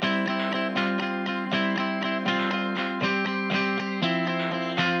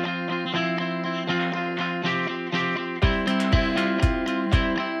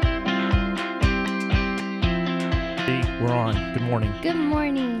Good morning. Good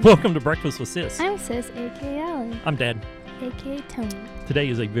morning. Welcome to Breakfast with Sis. I'm Sis, a.k.a. Allie, I'm Dad. a.k.a. Tony. Today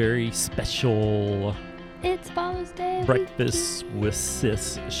is a very special It's Father's Day. Breakfast with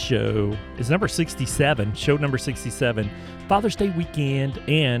Sis show. It's number 67, show number 67, Father's Day weekend,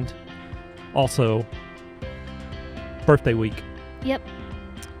 and also birthday week. Yep.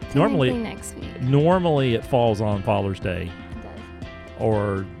 Normally- Technically next week. Normally it falls on Father's Day, It does.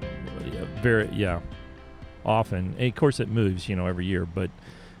 or often. And of course it moves, every year, but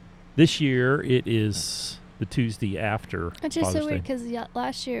this year it is the Tuesday after Which is Father's so weird Day. because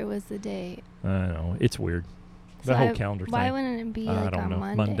last year was the day. I know, it's weird. The So whole calendar thing. Why wouldn't it be I like don't on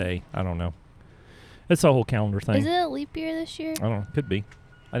know. Monday? I don't know. It's a whole calendar thing. Is it a leap year this year? I don't know. Could be.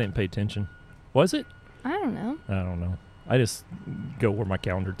 I didn't pay attention. Was it? I don't know. I don't know. I just go where my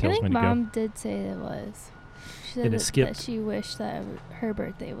calendar I tells think me to Mom did say it was. She said And it that skipped. she wished that her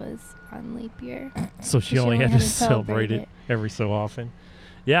birthday was on leap year. go. So she only had to celebrate celebrate it every so often.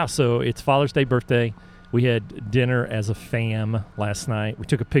 Yeah, so it's Father's Day birthday. We had dinner as a fam last night. We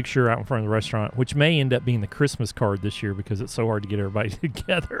took a picture out in front of the restaurant, which may end up being the Christmas card this year because it's so hard to get everybody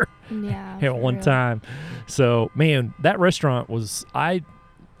together Yeah. at for one real. time. So, man, that restaurant was I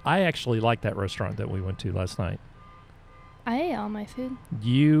actually liked that restaurant that we went to last night. I ate all my food.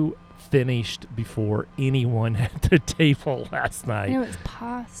 You finished before anyone at the table last night. And it was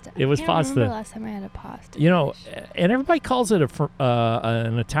pasta. It was I can't pasta. remember last time I had a pasta. dish. And everybody calls it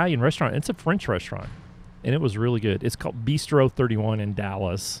an Italian restaurant. It's a French restaurant, and it was really good. It's called Bistro 31 in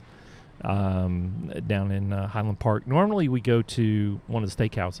Dallas, down in Highland Park. Normally, we go to one of the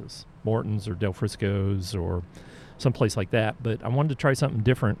steakhouses, Morton's or Del Frisco's or someplace like that. But I wanted to try something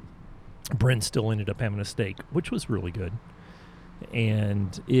different. Bryn still ended up having a steak, which was really good.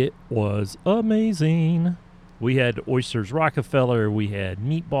 And it was amazing. We had oysters Rockefeller. We had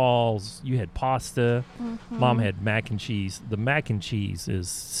meatballs. You had pasta. Mhm. Mom had mac and cheese. The mac and cheese is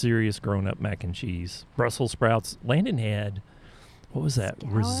serious grown-up mac and cheese. Brussels sprouts. Landon had, what was that?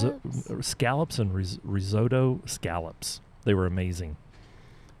 Scallops and risotto scallops. They were amazing.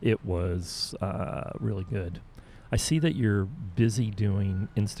 It was really good. I see that you're busy doing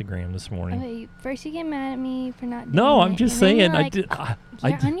Instagram this morning. Okay, first you get mad at me for not doing No, I'm it, just and then saying. you're like, I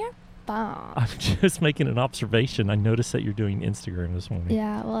You're did. on your phone. I'm just making an observation. I noticed that you're doing Instagram this morning.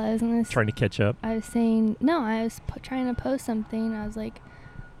 Yeah, well, I was in this. Trying to catch up. I was saying, no, I was trying to post something. I was like,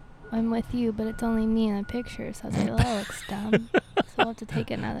 I'm with you, but it's only me in the picture. So I was like, well, that looks dumb. So I'll have to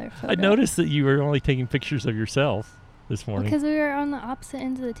take another photo. I noticed that you were only taking pictures of yourself this morning. Because we were on the opposite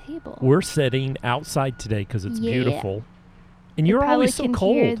ends of the table. We're sitting outside today because it's Yeah. beautiful. And You you're probably always so can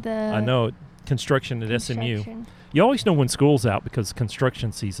hear cold. the I know. Construction at SMU. construction. You always know when school's out because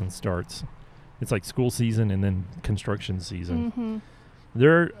construction season starts. It's like school season and then construction season.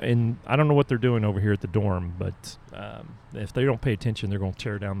 Mm-hmm. And I don't know what they're doing over here at the dorm, but if they don't pay attention, they're going to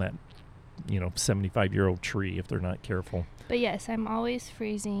tear down that 75-year-old tree if they're not careful. But yes, I'm always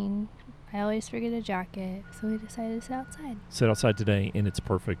freezing. I always forget a jacket, so we decided to sit outside. Sit outside today, and it's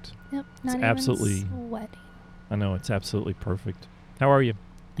perfect. Yep, It's not even absolutely- sweating. I know, it's absolutely perfect. How are you?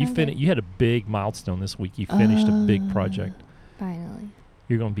 I'm good. You had a big milestone this week. You finished a big project. Finally.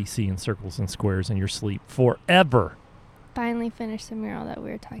 You're going to be seeing circles and squares in your sleep forever. Finally finished the mural that we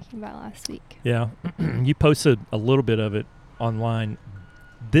were talking about last week. Yeah. You posted a little bit of it online.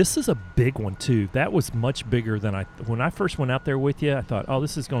 This is a big one, too. That was much bigger than when I first went out there with you, I thought, oh,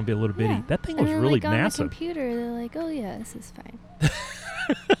 this is going to be a little bitty. Yeah. That thing And was then, really like, on the massive. computer, they're like, oh, yeah, this is fine.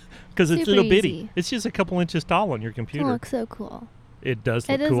 Because it's super little bitty. easy. It's just a couple inches tall on your It computer. looks so cool. It does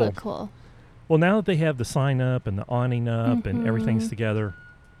It look does cool. look cool. Well, now that they have the sign up and the awning up and everything's Mhm. together,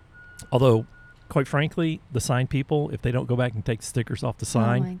 although, quite frankly, the sign people, if they don't go back and take the stickers off the Oh,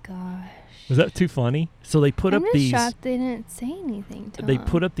 sign, my gosh. is that too funny? So they put I'm up just these. shocked they didn't say anything to They them.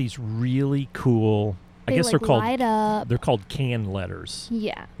 put up these really cool. I They, guess like, they're called. light up. They're called can letters.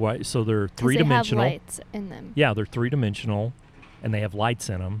 Yeah. Why? So they're 'Cause three-dimensional. They have lights in them. Yeah, they're three-dimensional, and they have lights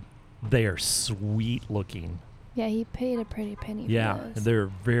in them. They are sweet looking. Yeah, he paid a pretty penny Yeah, for those. they're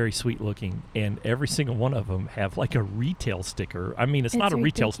very sweet looking, and every single one of them have like a retail sticker. I mean, it's not a It's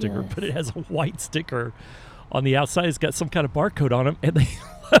retail sticker, ridiculous. but it has a white sticker on the outside. It's got some kind of barcode on them, and they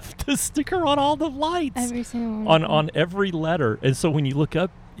left the sticker on all the lights Every single one. on every letter. And so when you look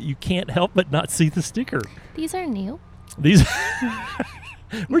up, you can't help but not see the sticker. These are new. These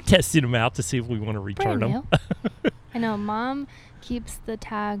we're testing them out to see if we want to return Brand them. new. I know. Mom keeps the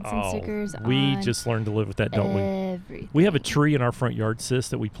tags and stickers we on just learned to live with that, don't we? everything. We have a tree in our front yard, sis,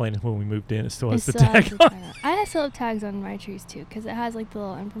 that we planted when we moved in. It still It has the still has tag the on. tag on. I still have tags on my trees too because it has like the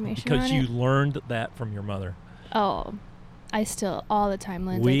little information Because on you it. learned that from your mother. Oh, I still all the time.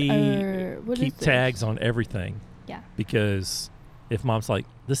 Lynn's We like, what keep is this?" tags on everything. Yeah. Because if mom's like,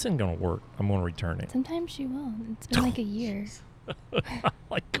 this isn't going to work, I'm going to return it. Sometimes she will. It's been like a year.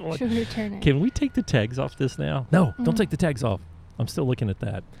 Like, going, She'll return it. can we take the tags off this now? No, don't take the tags off. I'm still looking at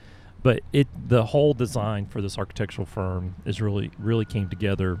that. But the whole design for this architectural firm is really came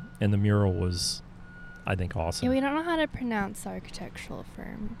together, and the mural was, I think, awesome. Yeah, we don't know how to pronounce architectural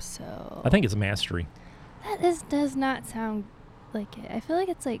firm, so I think it's Mastery. that does not sound like it. I feel like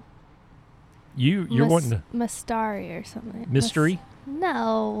it's like You're wanting to Mastari or something. Mystery?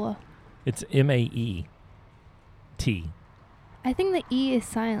 No. It's MAET. I think the E is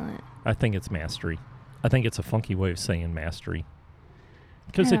silent. I think it's Mastery. I think it's a funky way of saying mastery.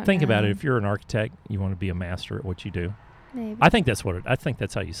 Because I don't think about it, know. if you're an architect, you want to be a master at what you do. Maybe. I think that's I think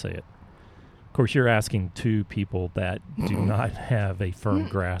that's how you say it. Of course, you're asking two people that do not have a firm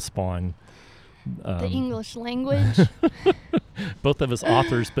grasp on the English language. both of us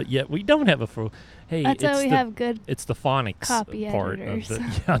authors, but yet we don't have a full. Hey, That's why we have good it's the phonics copy part editors. of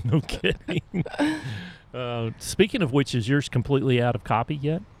it. Yeah, no kidding. Speaking of which, is yours completely out of copy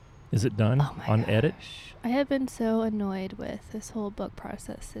yet? Is it done Oh my on edit? gosh. I have been so annoyed with this whole book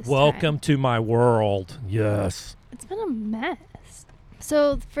process this Welcome time. to my world. Yes. It's been a mess.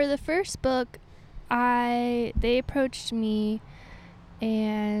 So for the first book, they approached me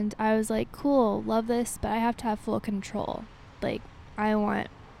and I was like, cool, love this, but I have to have full control. Like, I want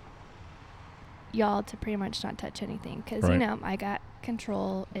y'all to pretty much not touch anything because, Right. I got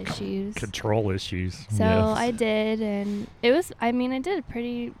control issues. Control issues. So yes. I did, and I did a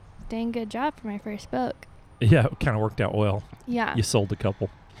pretty dang good job for my first book. Yeah, it kind of worked out well. Yeah. You sold a couple.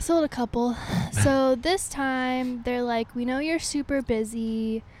 I sold a couple. So this time they're like, we know you're super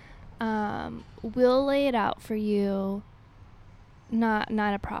busy. We'll lay it out for you. Not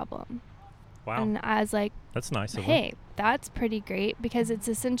a problem. Wow. And I was like, That's nice of them. hey, that's pretty great because it's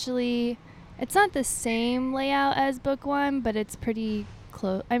not the same layout as book one, but it's pretty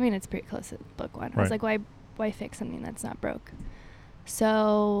close. I mean, it's pretty close to book one. I was Right. like, why fix something that's not broke?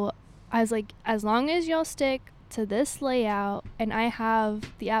 So I was like, as long as y'all stick to this layout and I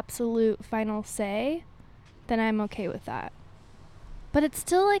have the absolute final say, then I'm okay with that. But it's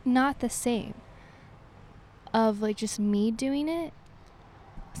still like not the same of like just me doing it.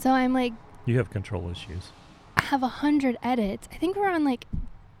 So I'm like, You have control issues. I have 100 edits. I think we're on like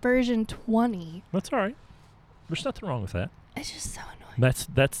version 20. That's all right. There's nothing wrong with that. It's just so annoying.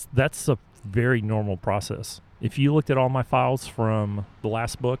 That's a very normal process. If you looked at all my files from the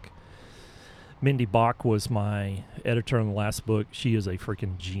last book, Mindy Bach was my editor on the last book. She is a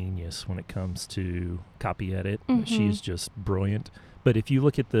freaking genius when it comes to copy edit. She Mhm. is just brilliant. But if you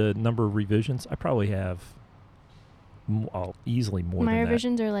look at the number of revisions, I probably have easily more My than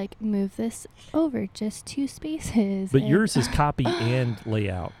revisions are like, move this over just 2 spaces. that. But and- yours is copy and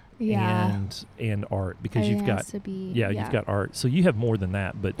layout yeah. and art because Everything you've got has to be, you've got art. So you have more than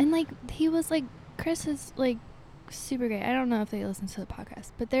that. But And like he was like, Chris is like super great. I don't know if they listen to the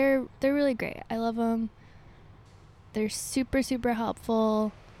podcast, but they're really great. I love them. They're super super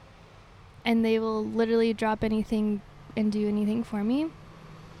helpful, and they will literally drop anything and do anything for me.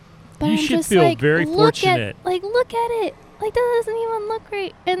 But you I'm should just feel like, very fortunate. Look at it. Like that doesn't even look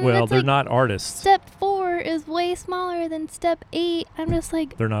right. And Well, that's they're like, not artists. Step 4 is way smaller than step 8. I'm just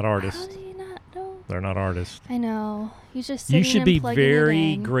like, They're not how artists. do you not know? They're not artists. I know. You just You sitting should and be plugging it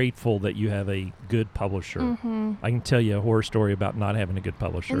very in. grateful that you have a good publisher. Mm-hmm. I can tell you a horror story about not having a good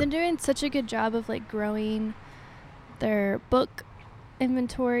publisher. And they're doing such a good job of like growing their book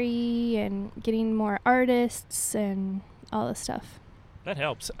inventory and getting more artists and all this stuff. That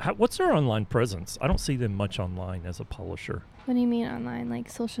helps. What's their online presence? I don't see them much online as a publisher. What do you mean online? Like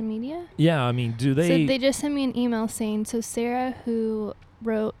social media? Yeah, I mean, do they? So they just sent me an email saying, so Sarah, who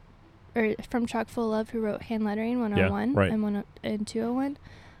wrote, or from Chock full of Love, who wrote Hand Lettering 101 right. and 201,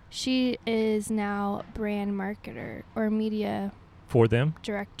 she is now brand marketer or media for them?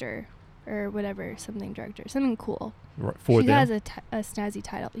 director or whatever, something cool. For she them? has a snazzy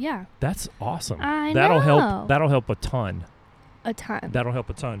title. Yeah. That's awesome. I That'll know. help. That'll help a ton. A ton. That'll help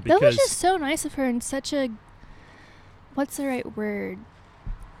a ton because That was just so nice of her and such a, what's the right word?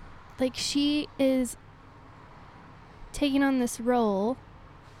 Like she is taking on this role.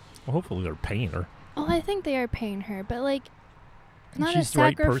 well, hopefully they're paying her. Oh, I think they are paying her, but like not She's a the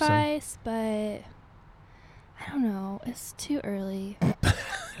right person. sacrifice, but I don't know. It's too early.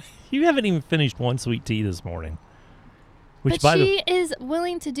 You haven't even finished one sweet tea this morning. Which But she is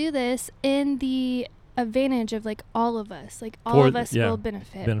willing to do this in the advantage of like all of us. Like all of us will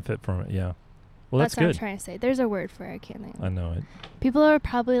benefit. benefit from it, yeah. Well, that's what I'm good. trying to say. There's a word for it. I can't think. I know it. People are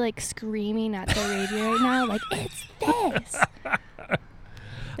probably like screaming at the radio right now, like, it's this.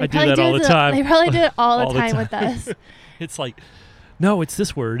 They I do probably that all the it- time. They probably do it all All the the time with us. It's like, no, it's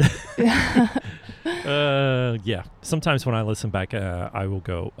this word. Yeah. Sometimes when I listen back, I will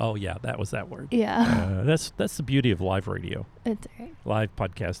go, oh yeah, that was that word. Yeah. That's the beauty of live radio, It's all right. live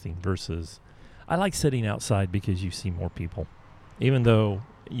podcasting versus. I like sitting outside because you see more people, even though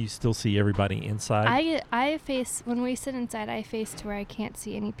you still see everybody inside. I face, when we sit inside, I face to where I can't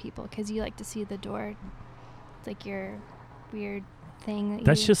see any people because you like to see the door. It's like your weird thing.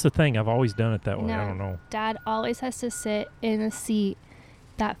 That's just the thing. I've always done it that way. I No. don't know. Dad always has to sit in a seat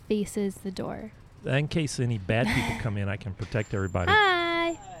that faces the door. In case any bad people come in, I can protect everybody.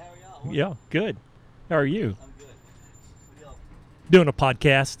 Hi. Yeah, good. How are you? I'm good. What y'all? Doing a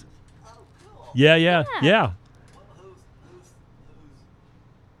podcast. Oh, cool. Yeah. Yeah. Well, who's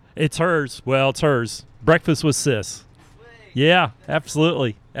It's hers. Well, it's hers. Breakfast with Sis. sweet? Yeah,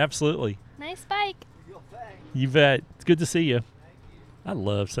 absolutely. Absolutely. Nice bike. Real thing. You bet. It's good to see you. Thank you. I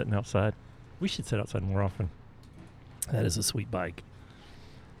love sitting outside. We should sit outside more often. That is a sweet bike.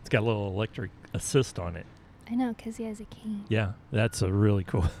 It's got a little electric assist on it. I know, because he has a cane. Yeah, that's a really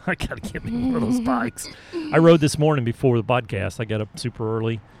cool. I got to get me one of those bikes. I rode this morning before the podcast. I got up super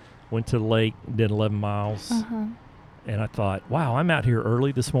early, went to the lake, did 11 miles, Uh-huh. and I thought, wow, I'm out here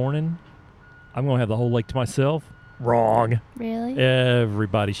early this morning. I'm going to have the whole lake to myself. Wrong. Really?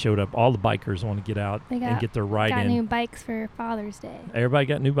 Everybody showed up. All the bikers want to get out They and got- get their ride Got in. new bikes for Father's Day. Everybody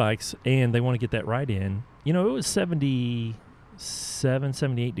got new bikes, and they want to get that ride in. You know, it was 77,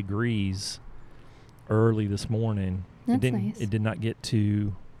 78 degrees early this morning. That's it nice. It did not get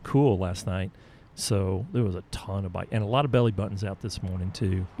too cool last night, so there was a ton of bike and a lot of belly buttons out this morning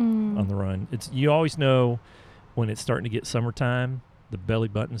too on the run. You always know when it's starting to get summertime. The belly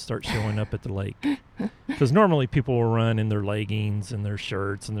buttons start showing up at the lake because normally people will run in their leggings and their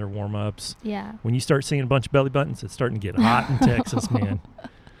shirts and their warm ups. Yeah. When you start seeing a bunch of belly buttons, it's starting to get hot in Texas, man.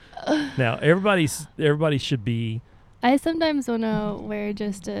 Now everybody should be. I sometimes want to wear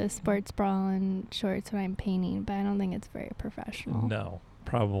just a sports bra and shorts when I'm painting, but I don't think it's very professional. No,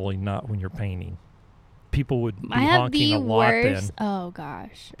 probably not when you're painting. People would be I have honking the a lot worst. then. Oh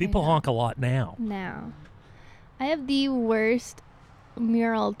gosh. I People know. honk a lot now. Now, I have the worst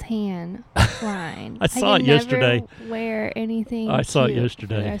mural tan line. I saw can it yesterday. Never wear anything. I saw it cute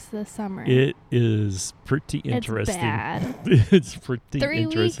yesterday. For the rest of the summer. It is pretty interesting. It's bad. It's pretty 3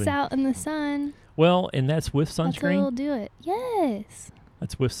 interesting. weeks out in the sun. Well, and that's with That's what sunscreen. will do it. Yes,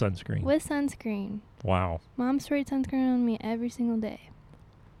 That's with sunscreen. with sunscreen. Wow, Mom sprayed sunscreen on me every single day.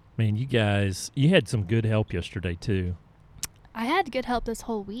 man, you had some good help yesterday too. I had good help this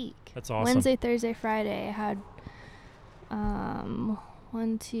whole week. That's awesome. Wednesday, Thursday, Friday. I had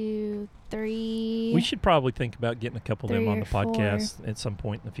 1, 2, 3. We should probably think about getting a couple of them 3 on or the podcast at some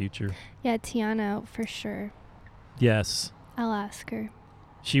point in the future. Yeah, Tiana for sure. Yes, I'll ask her.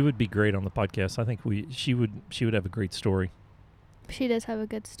 she would be great on the podcast. I think she would have a great story. She does have a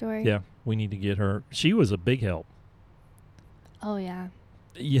good story. Yeah, we need to get her. She was a big help. Oh yeah.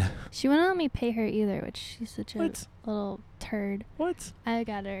 Yeah. She wouldn't let me pay her either, which she's such a What? little turd. What? I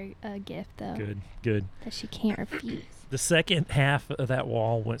got her a gift though Good. that she can't refuse. The second half of that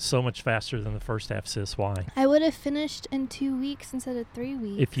wall went so much faster than the first half, sis. Why? I would have finished in 2 weeks instead of 3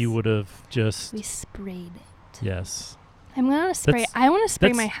 weeks. If you would have just. We sprayed it. Yes. I'm gonna spray. That's- I want to spray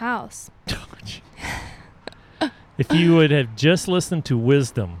that's- my house. If you would have just listened to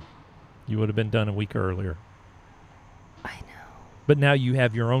wisdom, you would have been done a week earlier. I know. But now you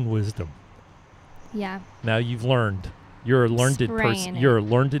have your own wisdom. Yeah. Now you've learned. You're a learned person. Spraying it. You're a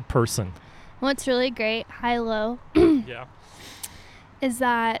learned person. What's really great, high-low, Yeah. is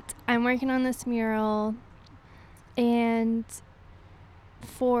that I'm working on this mural, and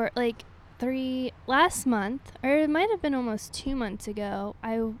for like last month, or it might have been almost 2 months ago,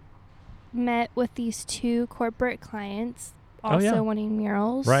 I met with these 2 corporate clients Oh, also yeah. wanting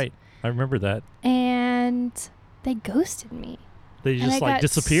murals. Right. I remember that. And they ghosted me. They And just I like got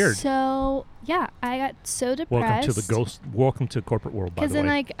disappeared. So, yeah, I got so depressed. Welcome to corporate world, by Because the way. then,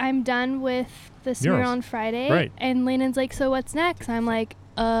 like, I'm done with this Murals. mural on Friday. Right. And Landon's like, so what's next? I'm like,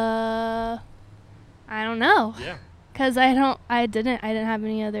 I don't know. yeah. Because I didn't have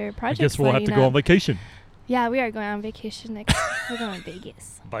any other I projects. guess we'll have to lining go on up. vacation. Yeah, we are going on vacation next. We're going to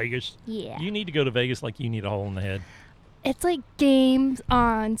Vegas. Vegas. Yeah. You need to go to Vegas like you need a hole in the head. It's like games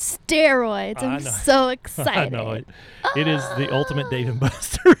on steroids. I I'm know. so excited. I know it. It is the ultimate Dave and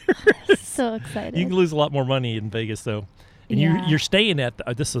Buster. So excited. You can lose a lot more money in Vegas, though. And Yeah. you're staying at,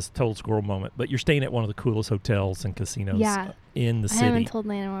 this is a total squirrel moment, but you're staying at one of the coolest hotels and casinos Yeah. in the I city. haven't told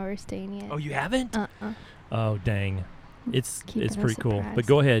Landon where we're staying yet. Oh, you haven't? Uh-uh. Oh, dang. It's Keep it a pretty cool. But surprise.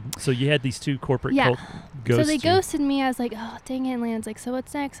 go ahead. So you had these two corporate Yeah. ghosts. So they you. ghosted me. I was like, oh, dang it. And Landon's like, so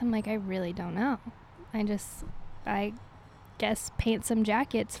what's next? I'm like, I really don't know. I guess paint some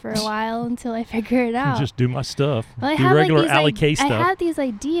jackets for a while until I figure it out. Just do my stuff. Well, I do have regular like Alley these K stuff. I have these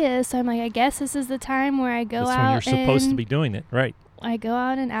ideas, so I'm like, I guess this is the time where I go That's out when you're supposed to and be doing it, right? I go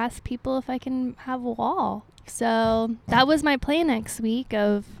out and ask people if I can have a wall. So that was my plan next week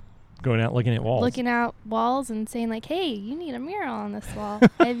of Going out looking at walls. looking out walls and saying like, hey, you need a mural on this wall.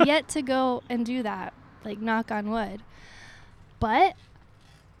 I've yet to go and do that, like knock on wood. But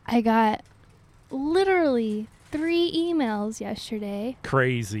I got literally 3 emails yesterday.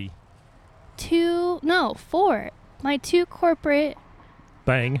 Crazy. 4. My 2 corporate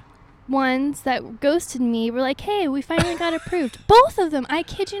Bang. ones that ghosted me were like, hey, we finally got approved. Both of them. I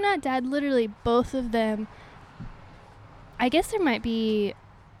kid you not, Dad. Literally both of them. I guess there might be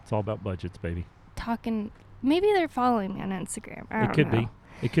It's all about budgets, baby. talking. Maybe they're following me on Instagram. I It don't could know. be.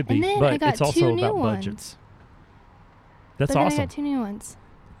 It could And be. then I But got it's also 2 new about ones. budgets. That's but then I awesome. got 2 new ones.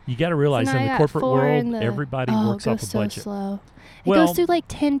 You got to realize So now in I the got corporate 4 world, in the- everybody Oh, works it off goes a so budget. slow. It Well, goes through like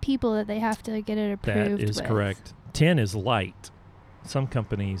 10 people that they have to get it approved. that is with. correct. 10 is light. Some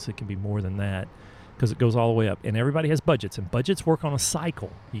companies, it can be more than that because it goes all the way up. And everybody has budgets, and budgets work on a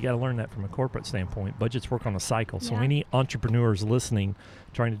cycle. You got to learn that from a corporate standpoint. Budgets work on a cycle. So Yeah. any entrepreneurs listening,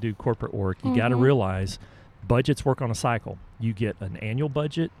 trying to do corporate work, you got to Mhm. realize budgets work on a cycle. You get an annual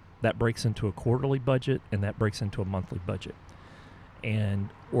budget, that breaks into a quarterly budget, and that breaks into a monthly budget. And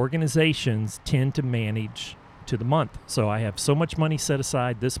organizations tend to manage to the month. So I have so much money set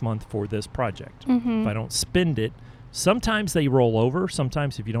aside this month for this project. Mhm. If I don't spend it, sometimes they roll over.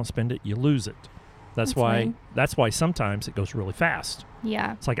 Sometimes if you don't spend it, you lose it. That's fine. why sometimes it goes really fast.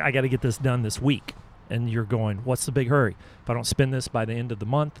 Yeah. It's like, I got to get this done this week. And you're going, what's the big hurry? If I don't spend this by the end of the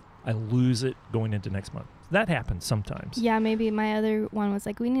month, I lose it going into next month. That happens sometimes. Yeah, maybe my other one was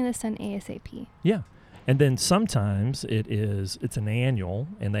like, we need this done ASAP. Yeah. And then sometimes it's an annual,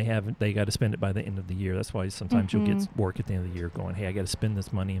 and they got to spend it by the end of the year. That's why sometimes you'll get work at the end of the year going, hey, I got to spend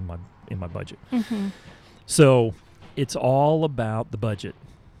this money in my budget. Mm-hmm. So it's all about the budget.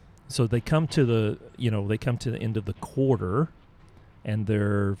 So they come to the end of the quarter, and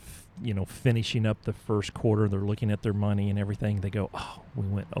they're finishing up the first quarter. They're looking at their money and everything. They go, oh, we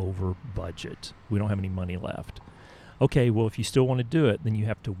went over budget. We don't have any money left. Okay, well, if you still want to do it, then you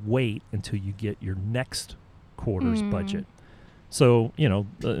have to wait until you get your next quarter's budget. So,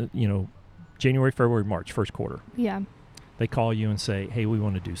 January, February, March, first quarter. Yeah. They call you and say, hey, we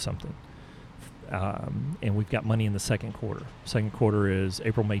want to do something. And we've got money in the second quarter. Second quarter is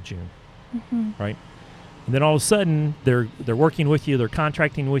April, May, June, Mm-hmm. right? And then all of a sudden, they're working with you. They're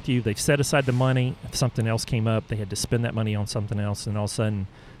contracting with you. They've set aside the money. If something else came up, they had to spend that money on something else. And all of a sudden,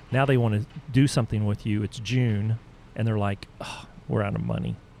 now they want to do something with you. It's June. And they're like, oh, we're out of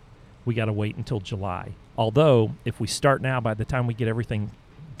money. We got to wait until July. Although, if we start now, by the time we get everything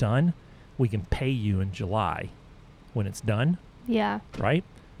done, we can pay you in July when it's done, Yeah. right?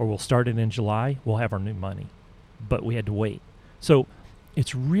 Or we'll start it in July. We'll have our new money. But we had to wait. So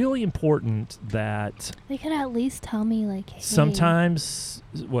it's really important that They could at least tell me like, hey, sometimes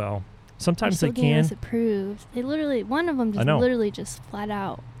they we're still getting can. this approved. They literally, one of them I know. literally just flat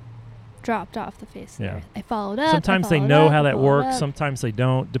out dropped off the face of the Yeah. earth. I followed up. Sometimes I they followed know up, how I that followed works. up. Sometimes they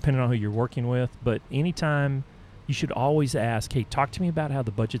don't, depending on who you're working with. But anytime, you should always ask, hey, talk to me about how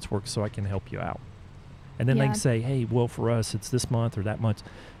the budgets work so I can help you out. And then they Yeah. can say, hey, well, for us, it's this month or that month.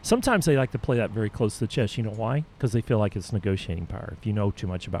 Sometimes they like to play that very close to the chest. You know why? Because they feel like it's negotiating power. If you know too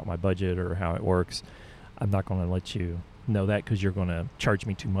much about my budget or how it works, I'm not going to let you know that because you're going to charge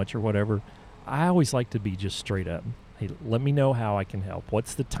me too much or whatever. I always like to be just straight up. Hey, let me know how I can help.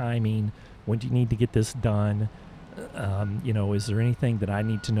 What's the timing? When do you need to get this done? Is there anything that I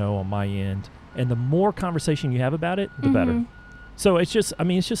need to know on my end? And the more conversation you have about it, the better. Mhm. So it's just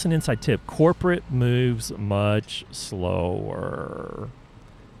an inside tip. Corporate moves much slower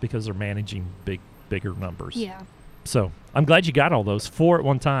because they're managing bigger numbers. Yeah. So I'm glad you got all those 4 at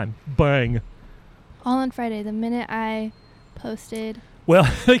one time. Bang. All on Friday, the minute I posted. Well,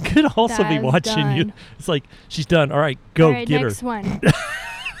 they could also be That's watching you. done. It's like, she's done. All right, go All right, get next her. one.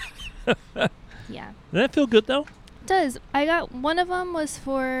 Yeah. Does that feel good though? It does. I got one of them was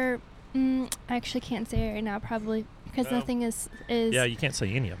for. I actually can't say it right now, probably because No. nothing is Yeah, you can't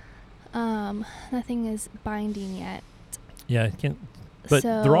say any of them. nothing is binding yet. Yeah, you can't. But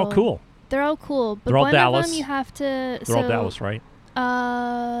they're all So- cool. They're all cool, but They're all one of Dallas. them you have to. They're all Dallas, right?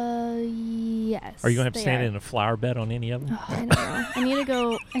 Yes. Are you gonna have to they stand are. in a flower bed on any of them? Oh, I don't know.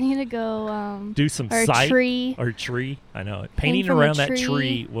 I need to go. Do some Or a sight tree. or a tree. I know. Painting from a around that tree.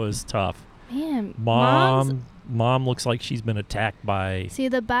 tree was tough. Man, Mom Mom looks like she's been attacked by. See,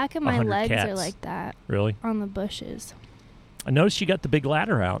 the back of my 100 legs are cats. like that Really? on the bushes. I noticed she got the big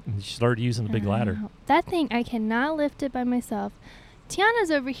ladder out and she started using the big ladder. That thing, I cannot lift it by myself. Tiana's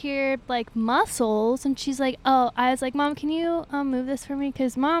over here like muscles, and she's like, "Oh," I was like, "Mom, can you move this for me?"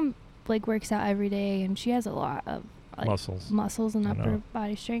 Because Mom like works out every day, and she has a lot of like, muscles and I upper know.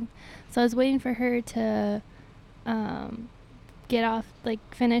 body strength. So I was waiting for her to get off, like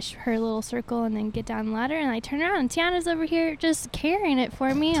finish her little circle, and then get down the ladder. And I turn around, and Tiana's over here just carrying it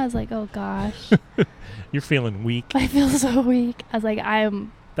for me. I was like, "Oh gosh." You're feeling weak. I feel so weak. I was like,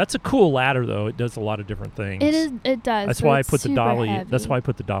 That's a cool ladder, though. It does a lot of different things. It is. It does. That's but why I it's put the super dolly. heavy. That's why I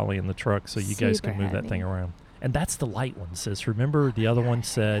put the dolly in the truck so you guys Super can move that thing heavy. around. And that's the light one, sis. Remember the other one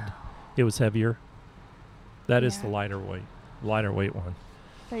said it was heavier. That is Yeah. the lighter weight one.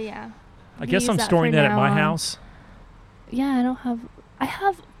 But yeah. I We guess use I'm that storing for that at now my on. house. Yeah, I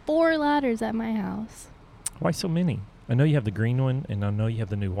have 4 ladders at my house. Why so many? I know you have the green one, and I know you have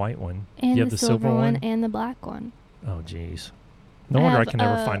the new white one. And you have the the silver silver one one? and the black one. Oh, jeez. No wonder I can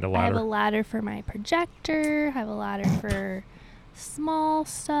never find a I have a ladder. ladder for my projector. I have a ladder for small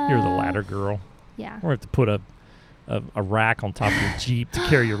stuff. You're the ladder girl. Yeah. We're going to have to put a rack on top of your Jeep to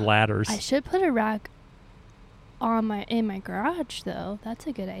carry your ladders. I should put a rack in my garage though. That's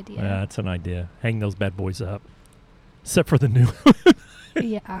a good idea. Yeah, that's an idea. Hang those bad boys up. Except for the new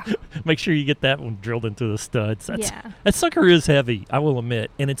Yeah. Make sure you get that one drilled into the studs. Yeah. That sucker is heavy, I will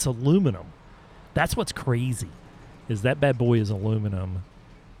admit, and it's aluminum. That's what's crazy, is that bad boy is aluminum.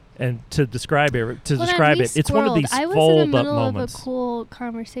 And to describe it, it's one of these I was in the fold-up middle moments. of a cool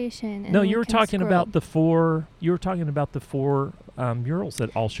conversation. And No, we you were kinda talking about the four. You were talking about the four murals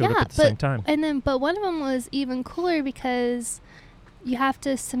that all showed up at the same time. But one of them was even cooler because you have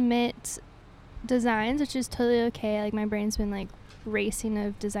to submit designs, which is totally okay. Like my brain's been like racing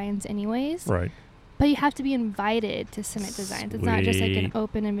of designs anyways. Right. But you have to be invited to submit designs. It's not just like an Sweet.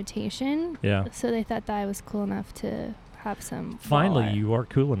 open invitation. Yeah. So they thought that I was cool enough to have some. Finally, wall art. you are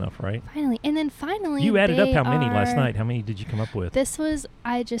cool enough, right? Finally, and then finally, You added up they how many last are- night? How many did you come up with?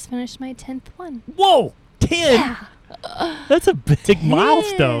 I just finished my 10th one. Whoa, 10! Yeah. That's a big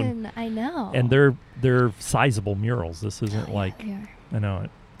milestone. 10, I know. And they're sizable murals. This isn't like They are. I know it.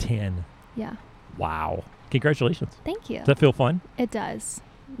 10. Yeah. Wow. Congratulations. Thank you. Does that feel fun? It does.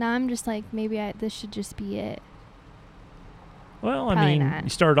 Now I'm just like, maybe this should just be it. Well, I Probably mean, not. you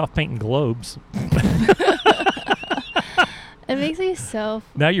started off painting globes. It makes me so.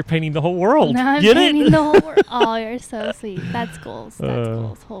 Now you're painting the whole world. Now I'm Get painting it? the whole world. Oh, you're so sweet. That's goals. That's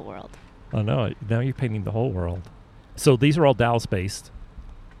goals. Whole world. I know it. Now you're painting the whole world. So these are all Dallas based.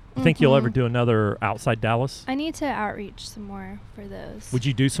 You think you'll ever Mhm. do another outside Dallas? I need to outreach some more for those. Would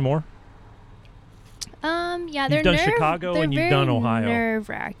you do some more? Yeah, You've they're done Chicago and you've done Ohio. Nerve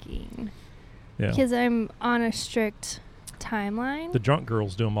wracking Yeah. because I'm on a strict timeline. The drunk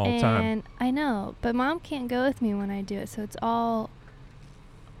girls do them all the time. And I know, but Mom can't go with me when I do it, so it's all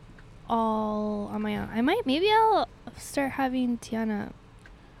on my own. Maybe I'll start having Tiana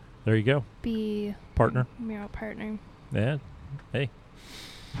There you go. be Partner. mural partner. Yeah. Hey.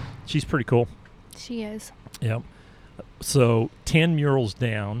 She's pretty cool. She is. Yep. So 10 murals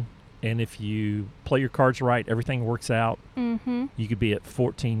down, and if you play your cards right, everything works out. Mm-hmm. You could be at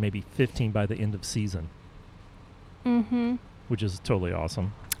 14, maybe 15 by the end of season, Mm-hmm. which is totally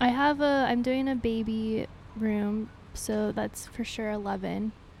awesome. I'm doing a baby room, so that's for sure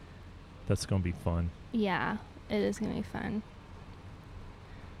 11. That's going to be fun. Yeah, it is going to be fun.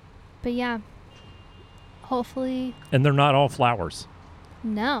 But yeah, hopefully, And they're not all flowers.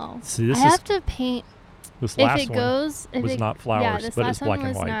 no. See, this I have to paint. this If last it one goes, if was it, not flowers, yeah, this but last it's black one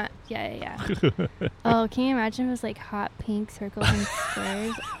and was white. not. Yeah. Oh, can you imagine if it was like hot pink circles and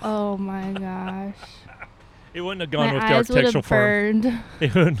squares? Oh my gosh. It wouldn't have gone My with the eyes would architectural have firm. burned.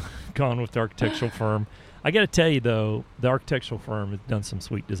 It wouldn't have gone with the architectural firm. I got to tell you, though, the architectural firm has done some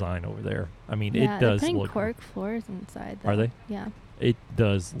sweet design over there. I mean, Yeah, it does they're putting look. cork floors inside. Are though. they? Yeah. It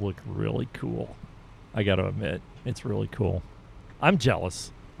does look really cool. I got to admit, it's really cool. I'm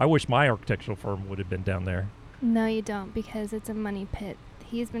jealous. I wish my architectural firm would have been down there. No, you don't, because it's a money pit.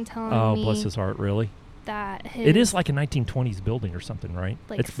 He's been telling Oh, me bless his heart, really? that his It is like a 1920s building or something, right?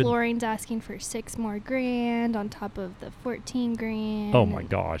 like It's been- flooring's asking for $6 more grand on top of the 14 grand. Oh, my and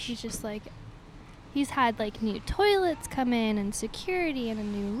gosh. He's just like, he's had like new toilets come in and security and a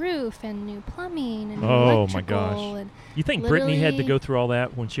new roof and new plumbing and new Oh, my electrical gosh. and You think Brittany had to literally- go through all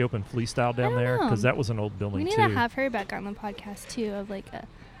that when she opened Flea Style down don't there? know. Because that was an old building, we need too. to have her back on the podcast too of like a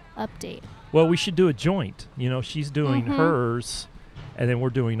update. Well, we should do a joint. You know, she's doing Mhm. hers, and then we're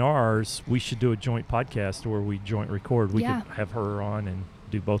doing ours. We should do a joint podcast where we joint record. We Yeah. could have her on and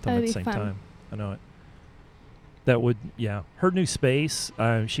do both of them That at would the be same fun. time. I know it. That would, yeah. Her new space,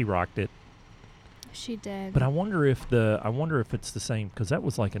 she rocked it. She did. But I wonder if it's the same, because that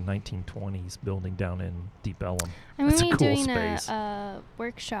was like a 1920s building down in Deep Ellum. I'm That's a gonna be cool doing space. a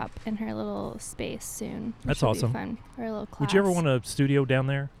workshop in her little space soon. which That's will awesome. Be fun. Or a little class. Would you ever want a studio down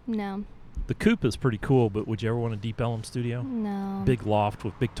there? No. The Coop is pretty cool, but would you ever want a Deep Ellum studio? No. Big loft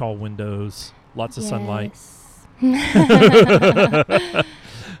with big tall windows, lots of sunlight, Yes.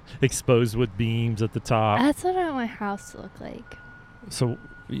 exposed with beams at the top. That's what I want my house to look like. So,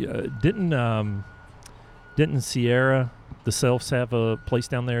 didn't Sierra the Selfs have a place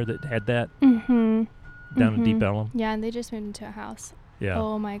down there that had that Mm-hmm. down in Deep Ellum? Yeah, and they just moved into a house. Yeah.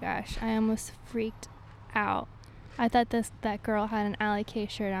 Oh my gosh, I almost freaked out. I thought that girl had an Ally K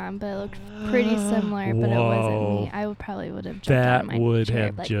shirt on, but it looked pretty similar, but it wasn't Whoa. me. I probably would have jumped out That of my would chair,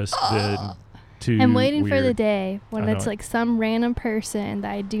 have like, just been too I'm waiting weird. for the day when I it's know. like some random person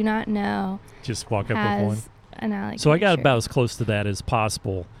that I do not know Just walk up with one. has an Ally K So I got shirt. about as close to that as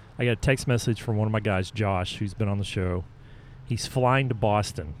possible. I got a text message from one of my guys, Josh, who's been on the show. He's flying to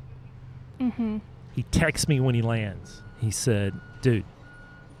Boston. Mm-hmm. He texts me when he lands. He said, dude,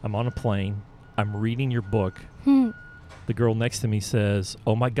 I'm on a plane. I'm reading your book. The girl next to me says,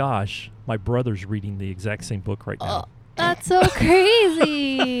 oh my gosh, my brother's reading the exact same book right now. That's so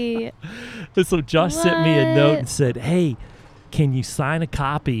crazy. And so Josh sent me a note What? and said, hey, can you sign a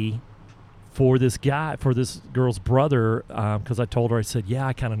copy for this girl's brother? Because I told her, I said, yeah,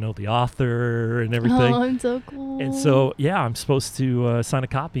 I kind of know the author and everything. Oh, I'm so cool. And so, yeah, I'm supposed to sign a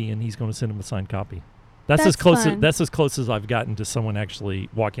copy, and he's going to send him a signed copy. That's as That's close. fun. That's as close as I've gotten to someone actually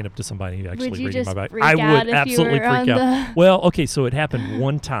walking up to somebody who actually would you reading just my book. freak I out would if absolutely you were freak on out. the Well, okay, so it happened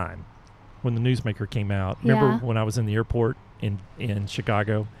one time when the Newsmaker came out. Remember Yeah. when I was in the airport in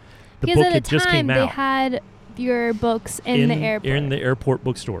Chicago? The because book at had the just time came they out had your books in the airport. in the airport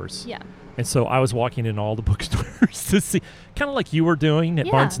bookstores. Yeah. And so I was walking in all the bookstores to see, kind of like you were doing at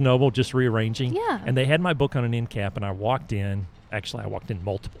Yeah. Barnes & Noble, just rearranging. Yeah. And they had my book on an end cap, and I walked in. Actually, I walked in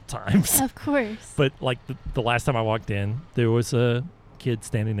multiple times. Of course. But like the last time I walked in, there was a kid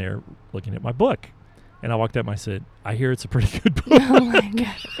standing there looking at my book. And I walked up and I said, I hear it's a pretty good book. Oh my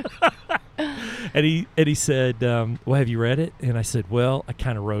god. and he said, well, have you read it? And I said, well, I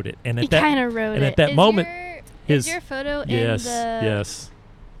kind of wrote it. And He at that kind of wrote and it. at that Is moment, is his- your photo yes, in the? yes.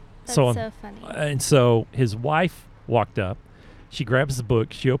 That's So, so funny. And so his wife walked up. She grabs the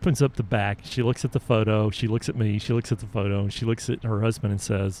book. She opens up the back. She looks at the photo. She looks at me. She looks at the photo. And she looks at her husband and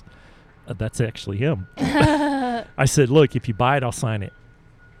says, that's actually him. I said, look, if you buy it, I'll sign it.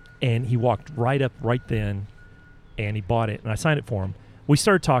 And he walked right up right then, and he bought it. And I signed it for him. We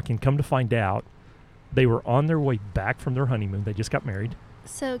started talking. Come to find out, they were on their way back from their honeymoon. They just got married.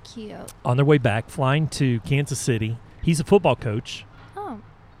 So cute. On their way back, flying to Kansas City. He's a football coach Oh.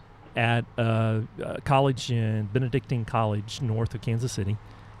 at a college in Benedictine College north of Kansas City,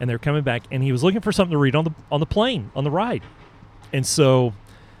 and they're coming back, and he was looking for something to read on the plane on the ride, and so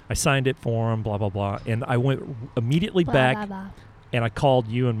I signed it for him, blah blah blah, and I went immediately Blah, back blah, blah. and I called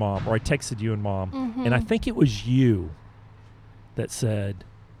you and Mom, or I texted you and Mom, and I Mhm. think it was you that said,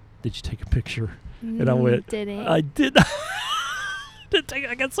 "Did you take a picture?" And I went, Didn't. I did.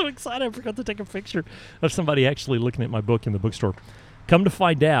 I got so excited I forgot to take a picture of somebody actually looking at my book in the bookstore. Come to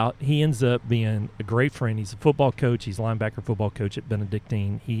find out, he ends up being a great friend. He's a football coach. He's a linebacker football coach at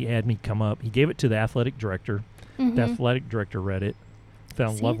Benedictine. He had me come up. He gave it to the athletic director. Mhm. The athletic director read it,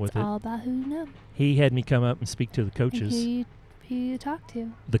 fell in See, love it's with it. all about who you know He had me come up and speak to the and coaches. who you talk to.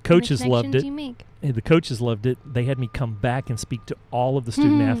 and The coaches the loved it. connections You make. The coaches loved it. They had me come back and speak to all of the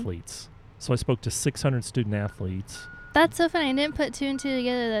student Mhm. athletes. So I spoke to 600 student athletes. That's so funny. I didn't put two and two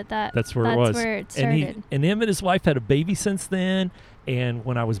together. That's where it that's was. where it And started. and him and his wife had a baby since then. And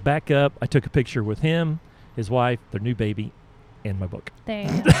when I was back up, I took a picture with him, his wife, their new baby, and my book. There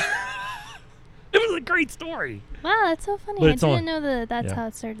you go. It was a great story. Wow, that's so funny. But I it's on- didn't know that's yeah. how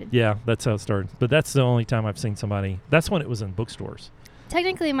it started. Yeah, that's how it started. But that's the only time I've seen somebody. That's when it was in bookstores.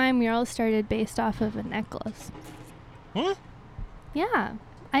 Technically, my mural started based off of a necklace. Huh? Yeah.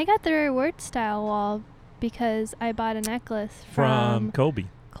 I got the reward style wall because I bought a necklace From from Colby.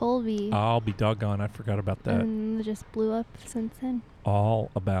 Colby. I'll be doggone. I forgot about that. And it just blew up since then. All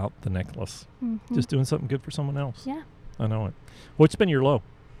about the necklace. Mhm. Just doing something good for someone else. Yeah. I know it. What's been your low?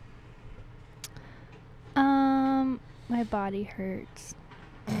 My body hurts.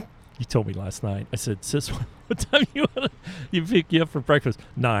 You told me last night. I said, sis, what time you pick you up for breakfast?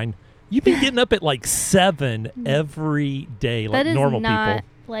 9. You've been getting up at like 7 every day, like That is normal not people.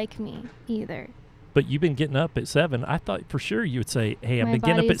 like me either. But you've been getting up at 7. I thought for sure you would say, "Hey, I've My been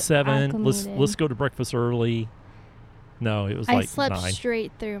getting up at body's 7. Let's acclimated. go to breakfast early." No, it was I like slept 9.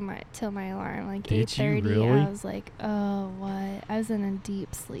 straight through till my alarm, like Did you 8:30. really? I was like, oh, what? I was in a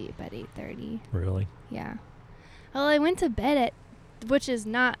deep sleep at 8:30. Really? Yeah. Well, I went to bed which is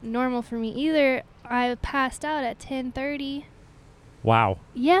not normal for me either. I passed out at 10:30. Wow.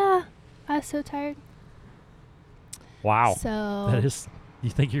 Yeah, I was so tired. Wow. So. That is. You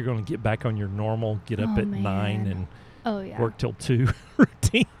think you're going to get back on your normal get up Oh, at 9 man. and Oh yeah. work till 2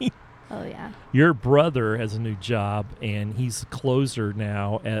 routine? Oh yeah. Your brother has a new job, and he's a closer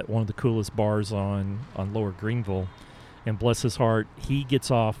now at one of the coolest bars on Lower Greenville. And bless his heart, he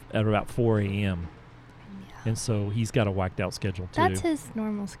gets off at about 4 a.m. Yeah. And so he's got a whacked out schedule too. That's his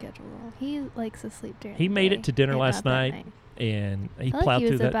normal schedule. He likes to sleep during He the made day it to dinner and last up at night, and he I felt plowed like he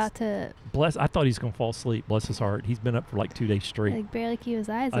through was that. about to I thought he's going to fall asleep. Bless his heart. He's been up for like 2 days straight. like barely keep his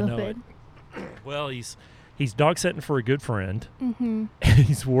eyes I know open. Well, he's dog sitting for a good friend. Mm-hmm. And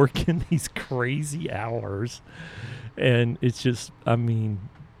he's working these crazy hours. And it's just, I mean,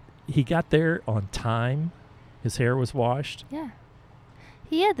 he got there on time. His hair was washed. Yeah.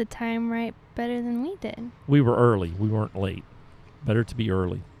 He had the time right better than we did, We were early. We weren't late. Better to be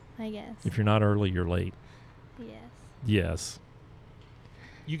early. I guess. If you're not early, you're late. Yes. Yes.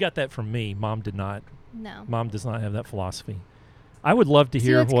 You got that from me. Mom did not. No. Mom does not have that philosophy. I would love to See,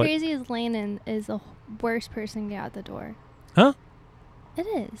 hear what's what. crazy is Landon is the worst person to get out the door. Huh? It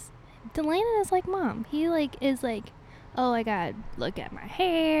is. Landon is like Mom. He is like, oh, I gotta look at my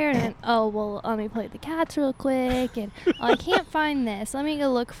hair, and then, oh, well, let me play with the cats real quick, and oh, I can't find this. Let me go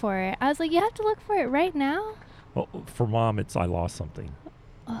look for it. I was like, you have to look for it right now? Well, for Mom, it's I lost something.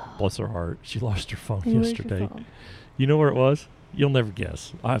 Oh, Bless her heart. She lost her phone where's your yesterday. phone? You know where it was? You'll never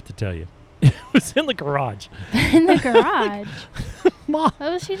guess. I have to tell you. It was in the garage. In the garage. Mom,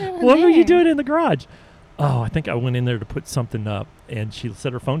 What was she doing what were you there? doing in the garage? Oh, I think I went in there to put something up, and she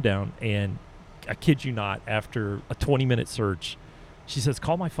set her phone down, and I kid you not, after a 20-minute search, she says,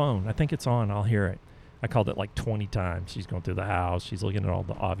 call my phone. I think it's on. I'll hear it. I called it like 20 times. She's going through the house. She's looking at all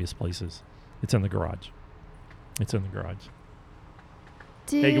the obvious places. It's in the garage. It's in the garage.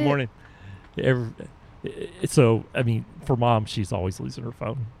 Hey, good morning. So, I mean, for Mom, she's always losing her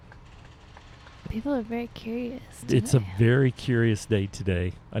phone. People are very curious. It's a today. very curious day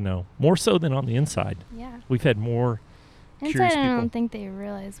today. I know. More so than on the inside. Yeah. We've had more Inside, curious I people. don't think they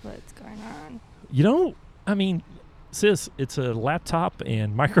realize what's going on. You know, I mean, sis, it's a laptop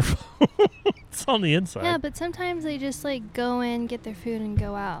and microphone. It's on the inside. Yeah, but sometimes they just go in, get their food, and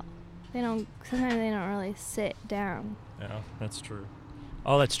go out. Sometimes they don't really sit down. Yeah, that's true.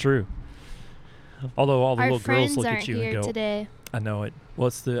 Oh, that's true. Although all the Our little girls friends look aren't at you here and go, today. I know it. Well,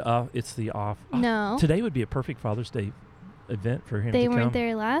 it's the off. No. Today would be a perfect Father's Day event for him They to come. weren't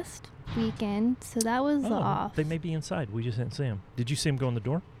there last weekend, so that was Oh, off. they may be inside. We just didn't see him. Did you see him go in the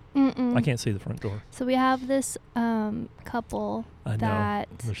door? Mm-mm. I can't see the front door. So we have this couple I know. that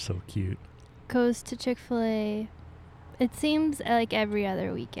They're so cute. goes to Chick-fil-A. It seems like every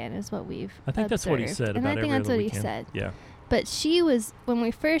other weekend is what we've I think that's what he observed. said And about I think every that's other what weekend. he said. Yeah. But she was, when we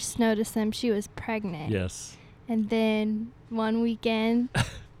first noticed them, she was pregnant. Yes. And then one weekend,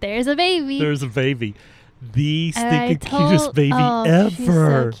 there's a baby. There's a baby. The And I stinking cutest told- baby oh, ever. She's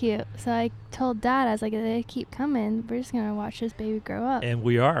so cute. So I told Dad, I was like, if they keep coming, we're just going to watch this baby grow up. And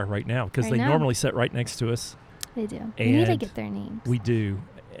we are right now because Right they now. normally sit right next to us. They do. We need to And get their names. We do.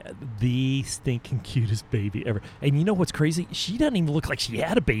 The stinking cutest baby ever. And you know what's crazy? She doesn't even look like she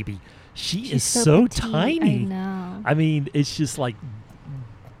had a baby. She She's is so petite. tiny. I know. I mean, it's just like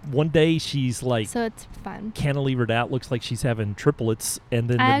one day she's like So it's fun. cantilevered out, looks like she's having triplets, and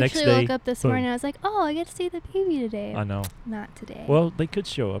then I the next actually day, woke up this boom. morning and I was like, oh, I get to see the baby today. I know. Not today. Well, they could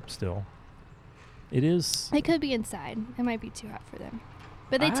show up still. It is. They could be inside. It might be too hot for them.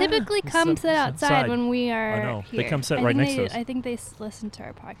 But they Ah, typically come sit outside when we are I know. They here. come sit I right think next to us. I think they listen to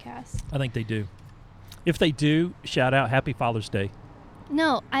our podcast. I think they do. If they do, shout out Happy Father's Day.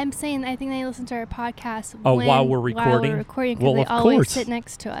 No, I'm saying I think they listen to our podcast Oh, when, while we're recording? because Well, they of always course. sit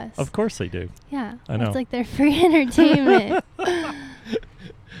next to us. Of course they do. Yeah. I know. It's like their free entertainment.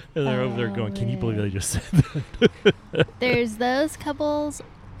 And they're over there Oh, going, can you believe man. they just said that? There's those couples.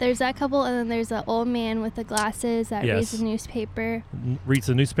 There's that couple, and then there's the old man with the glasses that reads Yes. the newspaper. Reads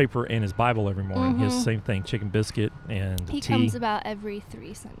the newspaper and his Bible every morning. He has the Mhm. same thing, chicken biscuit and He tea. comes about every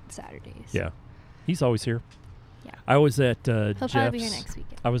 3 Saturdays. Yeah. He's always here. Yeah. I was at He'll probably be here Jeff's. next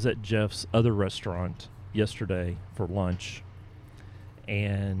weekend. I was at Jeff's other restaurant yesterday for lunch,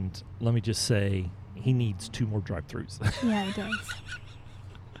 and let me just say, he needs 2 more drive-thrus. Yeah, he does.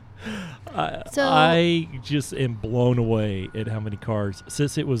 So- I just am blown away at how many cars.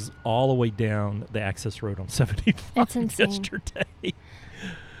 Since it was all the way down the access road on 75 It's insane. yesterday.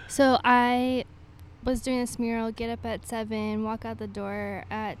 So I was doing this mural, get up at 7, walk out the door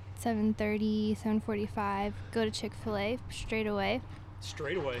at 7:30, 7:45, go to Chick-fil-A straight away.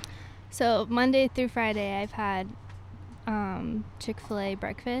 Straight away. So Monday through Friday, I've had Chick-fil-A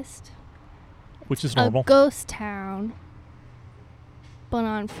breakfast. Which is normal. A ghost town. But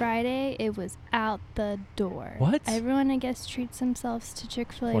on Friday, it was out the door. What? Everyone, I guess, treats themselves to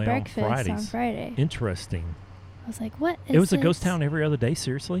Chick-fil-A Play on breakfast on Fridays. Friday. Interesting. I was like, what is It was this? a ghost town every other day,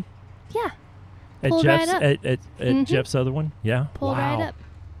 seriously? Yeah. At Pulled Jeff's right up. at Mhm. Jeff's other one? Yeah. Pulled wow. right up.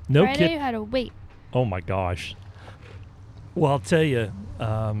 No Friday, kid. you had to wait. Oh my gosh. Well, I'll tell you,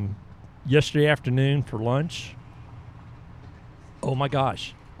 yesterday afternoon for lunch, oh my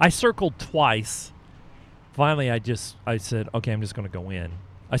gosh. I circled twice. Finally, I said, okay, I'm just going to go in.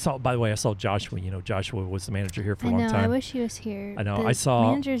 I saw Joshua. You know, Joshua was the manager here for a I long know. time. I wish he was here. I know, The I saw-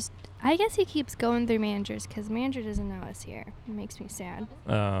 managers. I guess he keeps going through managers because manager doesn't know us here. It makes me sad.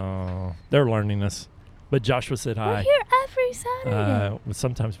 They're learning this. But Joshua said We're hi. here every Saturday. Well,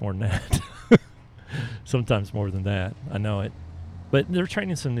 sometimes more than that. Sometimes more than that. I know it. But they're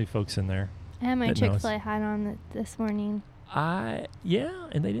training some new folks in there. I had my that knows. Chick-fil-A hat on this morning. Yeah,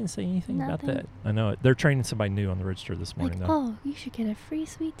 and they didn't say anything about Nothing. that. I know it. They're training somebody new on the register this Like, morning, though. oh, you should get a free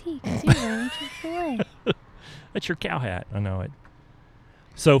sweet tea because you're wearing Chick-fil-A. That's your cow hat. I know it.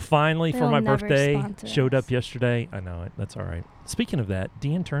 So finally, for They'll my never birthday, sponsor showed us. up yesterday. I know it. That's all right. Speaking of that,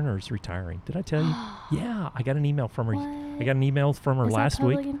 Deanne Turner is retiring. Did I tell you? Yeah, I got an email from her. What? I got an email from her Is last that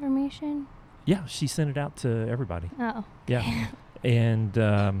public week. information? Yeah, she sent it out to everybody. Oh. Yeah, and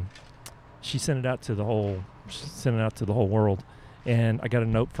she sent it out to the whole. She sent it out to the whole world. And I got a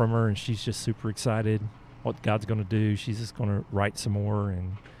note from her, and she's just super excited what God's going to do. She's just going to write some more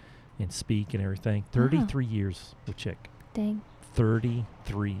and speak and everything. 33 years with Chick. Dang.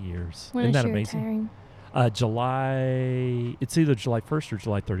 33 years. When Isn't is that she amazing? retiring? July. It's either July 1st or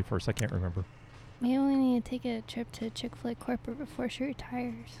July 31st. I can't remember. Maybe we need to take a trip to Chick-fil-A corporate before she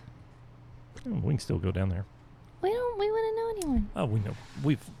retires. We can still go down there. We wouldn't know anyone. Oh, we know.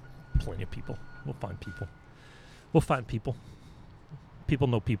 We've plenty of people. We'll find people. We'll find people. People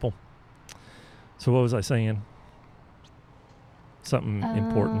know people. So what was I saying? Something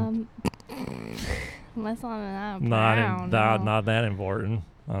important. Unless I'm Not that important.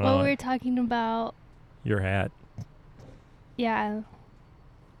 I don't Well, know. we were talking about. Your hat. Yeah,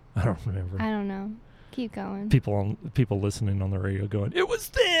 I don't remember. I don't know. Keep going. People listening on the radio going, it was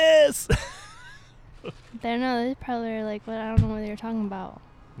this. They probably are like, "What? I don't know what you're talking about."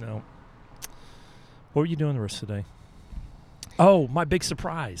 No. What were you doing the rest of the day? Oh, my big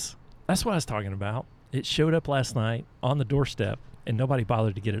surprise. That's what I was talking about. It showed up last night on the doorstep, and nobody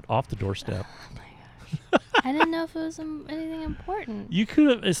bothered to get it off the doorstep. Oh my gosh! I didn't know if it was anything important. You could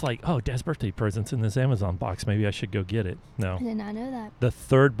have, it's like, oh, Dad's birthday present's in this Amazon box. Maybe I should go get it. No. I did not know that. The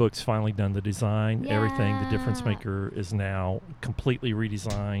third book's finally done. The design, everything. The Difference Yeah. Maker is now completely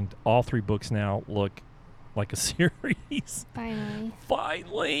redesigned. All three books now look like a series. Finally.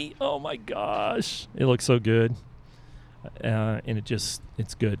 Finally. Oh my gosh. It looks so good. And it's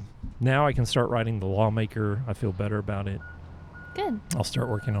good. Now I can start writing The Lawmaker. I feel better about it. Good. I'll start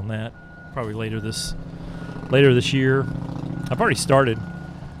working on that probably later this year. I've already started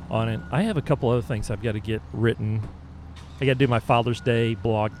on it. I have a couple other things I've got to get written. I got to do my Father's Day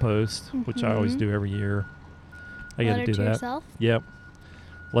blog post, which I always Mhm. do every year. I got to Letter do to that. yourself? Yep.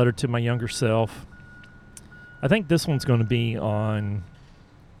 Letter to my younger self. I think this one's going to be on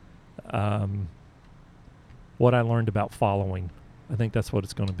what I learned about following. I think that's what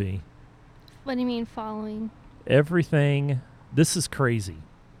it's going to be. What do you mean following? Everything. This is crazy.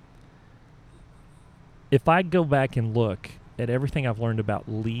 If I go back and look at everything I've learned about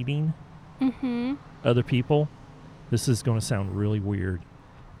leading Mm-hmm. other people, this is going to sound really weird.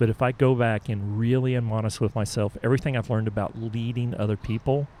 But if I go back and really am honest with myself, everything I've learned about leading other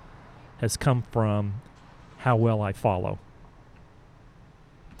people has come from how well I follow.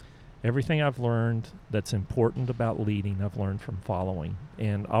 Everything I've learned that's important about leading, I've learned from following.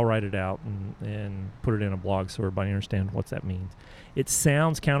 And I'll write it out and put it in a blog so everybody understands what that means. It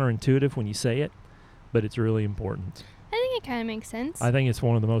sounds counterintuitive when you say it, but it's really important. I think it kind of makes sense. I think it's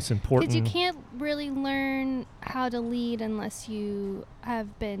one of the most important. Because you can't really learn how to lead unless you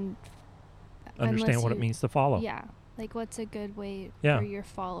have been. Understand unless what it you- means to follow. Yeah. Like, what's a good way Yeah. for your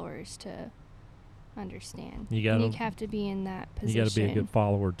followers to understand? You And gotta- you have to be in that position. You got to be a good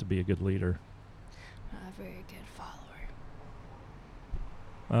follower to be a good leader. Not a very good follower.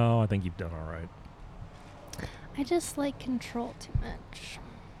 Oh, I think you've done all right. I just like control too much.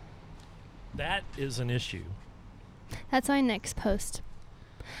 That is an issue. That's my next post.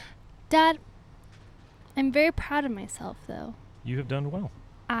 Dad, I'm very proud of myself, though. You have done well.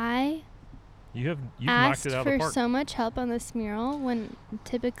 I You've knocked asked it out of for the park. so much help on this mural when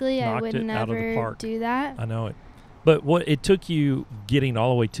typically I Knocked would it out of the never park. do that. I know it. But what it took you getting all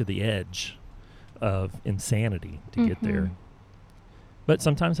the way to the edge of insanity to get there. Mhm. But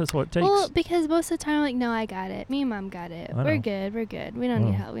sometimes that's what it takes. Well, because most of the time I'm like, no, I got it. Me and Mom got it. I We're know. good. We're good. We don't Oh.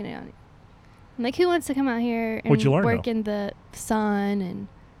 need help. We don't need. I'm like, who wants to come out here and What'd you learn, work though? in the sun? And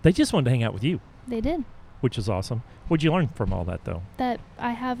They just wanted to hang out with you, they did. which is awesome. What'd you learn from all that, though? That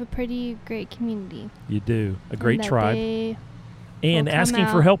I have a pretty great community. You do. A and great that tribe. And will come asking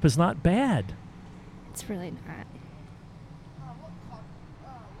for out. help is not bad. It's really not.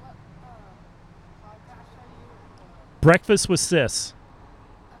 Breakfast with Sis.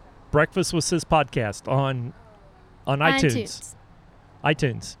 Breakfast with Sis podcast on iTunes.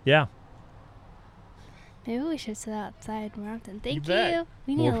 iTunes. Yeah. Maybe we should sit outside more often. Thank bet. you.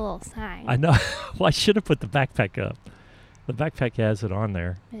 We need More- a little sign. I know. Well, I should have put the backpack up. The backpack has it on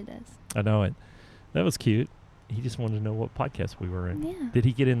there. It is. I know it. That was cute. He just wanted to know what podcast we were in. Yeah. Did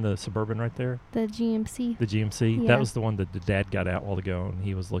he get in the Suburban right there? The GMC. The GMC? Yeah. That was the one that the dad got out a while ago and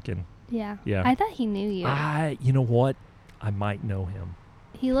he was looking. Yeah. Yeah. I thought he knew you. You know what? I might know him.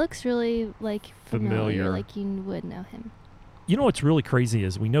 He looks really like familiar. Familiar. Like you would know him. You know what's really crazy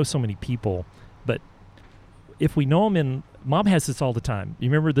is we know so many people, but if we know them in, Mom has this all the time. You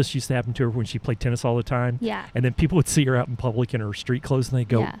remember this used to happen to her when she played tennis all the time? Yeah. And then people would see her out in public in her street clothes and they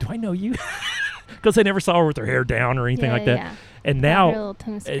go, Yeah. do I know you? Because they never saw her with her hair down or anything yeah, like that. Yeah. And Her now, little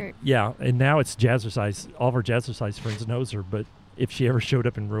tennis skirt. yeah, and now it's Jazzercise. All of our Jazzercise friends knows her, but if she ever showed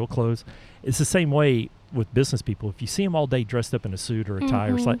up in real clothes, it's the same way with business people. If you see them all day dressed up in a suit or a tie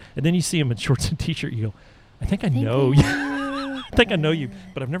or Mhm. something, and then you see them in shorts and t-shirt, you go, I think I think know I you. know I think I know you, that.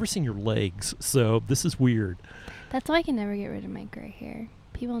 but I've never seen your legs, so this is weird. That's why I can never get rid of my gray hair.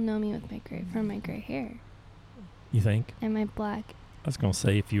 People know me with my gray hair You think? and my black. I was going to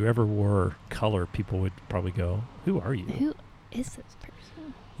say, if you ever wore color, people would probably go, who are you? Who is this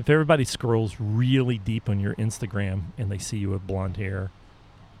person? If everybody scrolls really deep on your Instagram and they see you with blonde hair,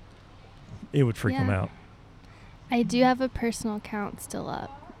 it would freak them Yeah. out. I do have a personal account still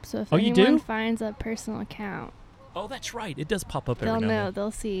up. So if Oh, you anyone do? finds a personal account, Oh, that's right. It does pop up they'll every now know. and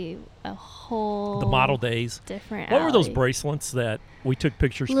They'll see a whole then. The model days. different. What were those alley. bracelets that we took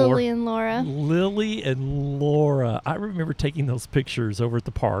pictures Lily for? and Laura. Lily and Laura. I remember taking those pictures over at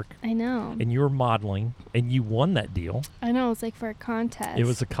the park, I know. and you were modeling, and you won that deal. I know. It was like for a contest. It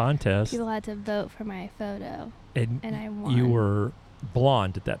was a contest, People had to vote for my photo, and and I won. you were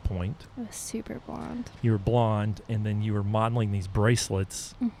blonde at that point. I was super blonde. You were blonde, and then you were modeling these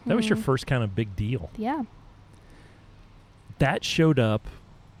bracelets. That was your Mhm. first kind of big deal. Yeah. That showed up.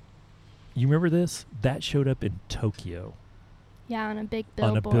 You remember this? That showed up in Tokyo Yeah, on a big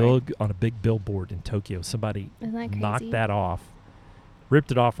billboard. on a big billboard in Tokyo. Somebody Isn't that crazy? knocked that off,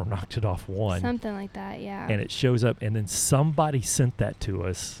 ripped it off, or knocked it off one, Something like that, yeah. and it shows up. And then somebody sent that to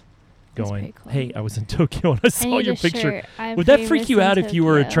us, That's going, pretty cool. "Hey, I was in Tokyo and I I saw need your a picture." shirt. I'm Would that freak famous you in out if you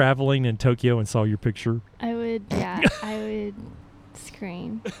were Tokyo. traveling in Tokyo and saw your picture? I would, yeah, I would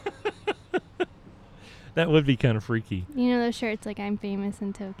scream. That would be kind of freaky. You know those shirts like I'm famous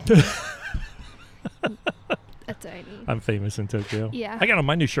in Tokyo. That's what I need. I'm famous in Tokyo. Yeah. I got on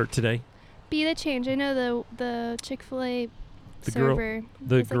my new shirt today. Be the change. I know the Chick-fil-A The girl- server.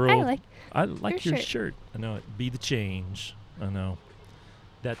 the is girl- Like, I like Your your shirt. shirt. I know it. Be the change. I know.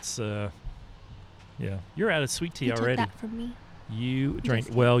 That's yeah. You're out of sweet tea you took already. that from me. You Just drank.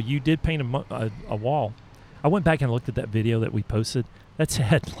 kidding. Well, you did paint a wall. I went back and looked at that video that we posted. That's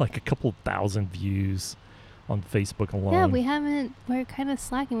had like a couple thousand views on Facebook alone. Yeah, we haven't. We're kind of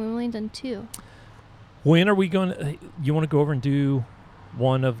slacking. We've only done 2. When are we going to? You want to go over and do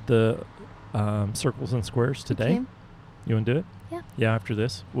one of the circles and squares today? Okay. You want to do it? Yeah. Yeah. After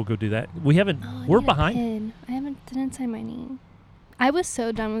this, we'll go do that. We haven't. Oh, I we're need a behind. pin. I didn't sign my name. I was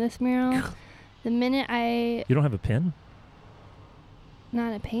so done with this mural. The minute I You don't have a pen?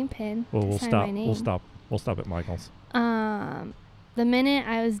 not a paint pen. Well, to we'll sign stop. My name. We'll stop at Michael's. The minute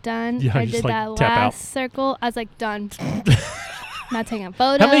I was done, Yeah, I you just, did like, that tap out. last circle. I was like, done. Not taking a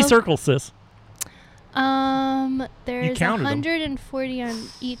photo. How many circles, sis? There's counted 'em. 140 on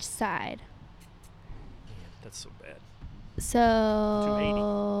each side. That's so bad.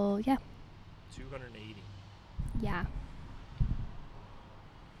 So yeah, 280. yeah.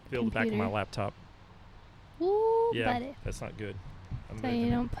 Feel the back of my Computer. laptop. Ooh, Yeah, buddy. that's not good. I'm So you moving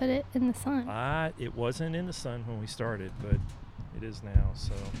it. don't put it in the sun. It wasn't in the sun when we started, but it is now.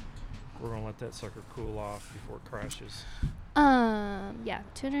 So we're gonna let that sucker cool off before it crashes. Yeah,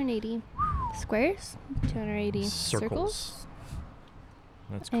 280 squares, 280 circles,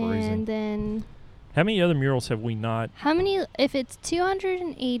 That's crazy. and then How many other murals have we not? How many? If it's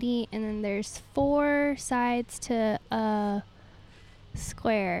 280 and then there's 4 sides to a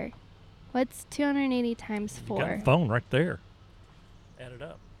square, what's 280 times You got 4? a phone right there. Add it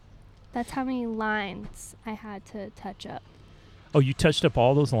up. That's how many lines I had to touch up. Oh, you touched up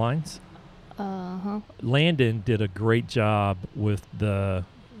all those lines? Uh-huh. Landon did a great job with the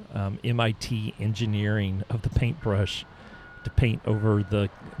MIT engineering of the paintbrush to paint over the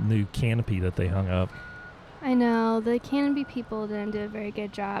new canopy that they hung up. I know. The Canopy people didn't do a very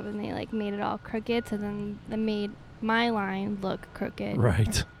good job, and they, like, made it all crooked, so then they made my line look crooked.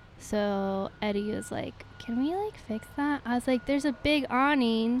 Right. So Eddie was like, can we, like, fix that? I was like, there's a big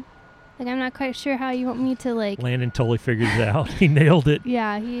awning. Like, I'm not quite sure how you want me to, like... Landon totally figured it out. He nailed it.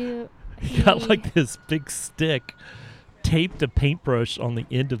 Yeah, he He got like this big stick, taped a paintbrush on the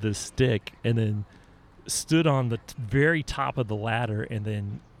end of this stick, and then stood on the very top of the ladder and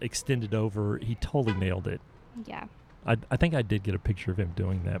then extended over. He totally nailed it. Yeah. I think I did get a picture of him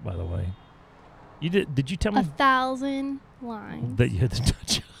doing that, by the way. You did? Did you tell me 1,000 lines. that you had to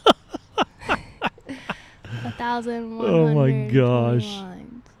touch? 1,100 Oh my gosh.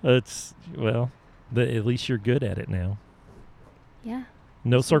 lines. That's well. At least you're good at it now. Yeah.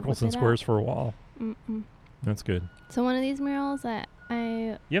 No Just circles whip and it squares for a while. Mm-mm. That's good. So one of these murals that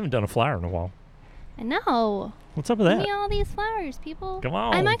I You haven't done a flower in a while. know. What's up with Give that? me all these flowers, people. Come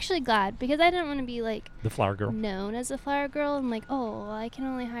on. I'm actually glad because I didn't want to be like The flower girl. known as a flower girl. I'm like, oh, well, I can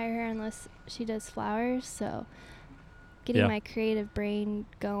only hire her unless she does flowers. So getting Yeah. my creative brain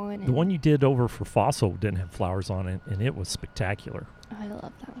going. The and- one you did over for Fossil didn't have flowers on it, and it was spectacular. Oh, I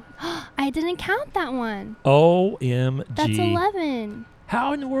love that one. I didn't count that one. OMG. That's 11.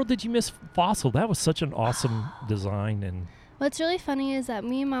 How in the world did you miss Fossil? That was such an awesome design. And What's really funny is that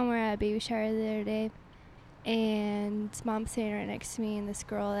me and Mom were at a baby shower the other day, and Mom's sitting right next to me, and this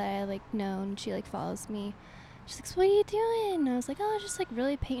girl that I like know, and she like follows me. She's like, so what are you doing? And I was like, oh, just like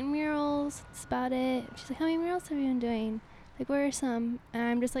really painting murals. That's about it. She's like, how many murals have you been doing? Like, where are some? And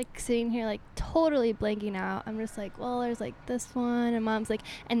I'm just like sitting here like totally blanking out. I'm just like, well, there's like this one, and Mom's like,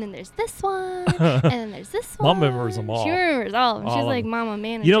 and then there's this one, and then there's this one. Mom remembers them all. She remembers all of them. All She's of like them. Mama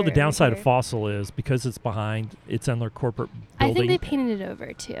manager. you know the over downside of here. Fossil is because it's behind, it's on their corporate building. I think they painted it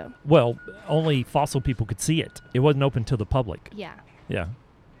over too. Well, only Fossil people could see it. It wasn't open to the public. Yeah. Yeah.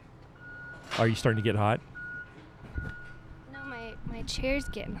 Are you starting to get hot? No, my chair's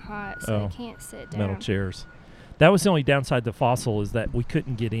getting hot, so Oh. I can't sit down. Metal chairs. That was the only downside to Fossil is that we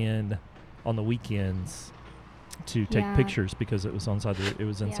couldn't get in on the weekends to take Yeah. pictures because it was inside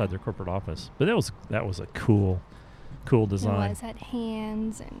Yeah. their corporate office. But that was a cool design. It was had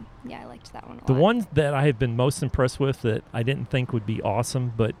hands, and yeah, I liked that one a The lot. one that I have been most impressed with that I didn't think would be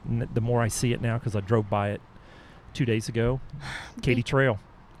awesome, but the more I see it now because I drove by it 2 days ago, Katy Trail.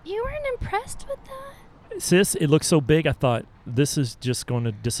 You weren't impressed with that? Sis, it looks so big. I thought this is just going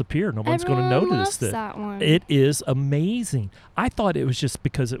to disappear. No one's going to Everyone notice loves it. that one. It is amazing. I thought it was just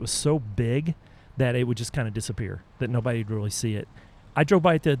because it was so big that it would just kind of disappear, that nobody would really see it. I drove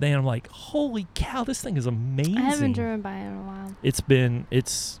by it the other day and I'm like, holy cow, this thing is amazing. I haven't driven by it in a while.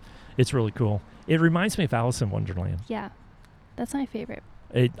 It's really cool. It reminds me of Alice in Wonderland. Yeah, that's my favorite.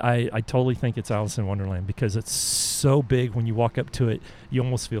 I totally think it's Alice in Wonderland because it's so big. When you walk up to it, you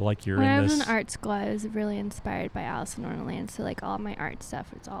almost feel like you're When I in was this. in art school, I was really inspired by Alice in Wonderland. So like all my art stuff,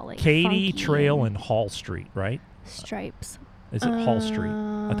 it's all like Katy funky Trail and Hall Street, right? stripes. Is it Hall Street?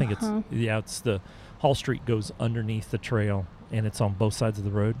 I think it's Uh-huh. it's the Hall Street goes underneath the trail and it's on both sides of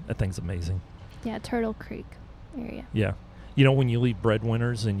the road. That thing's amazing. Yeah, Turtle Creek area. Yeah. You know when you leave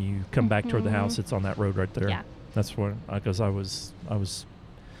Breadwinners and you come back toward the Mhm. house, it's on that road right there. Yeah. That's where because I was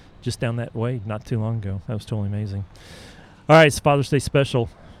just down that way not too long ago. That was totally amazing. All right, it's Father's Day special.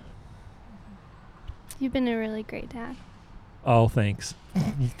 You've been a really great dad. Oh, thanks.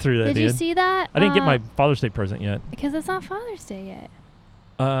 You threw that Did in. you see that? I didn't get my Father's Day present yet. Because it's not Father's Day yet.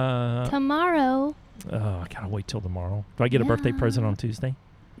 Oh, Tomorrow. I gotta wait till tomorrow. Do I get a birthday present Yeah. on Tuesday?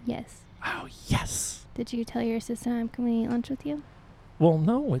 Yes. Oh, yes. Did you tell your sister I'm coming to eat lunch with you? Well,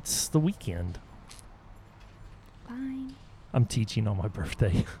 no, it's the weekend. Fine. I'm teaching on my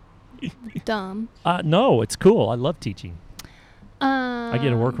birthday. Dumb. No, it's cool. I love teaching. I get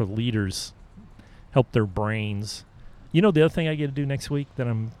to work Um, with leaders, help their brains. You know the other thing I get to do next week that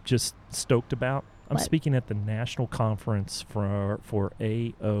I'm just stoked about? I'm What? speaking at the national conference for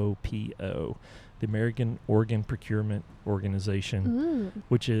AOPO, the American Organ Procurement Organization, Ooh.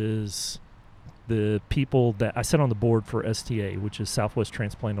 which is the people that I sit on the board for STA, which is Southwest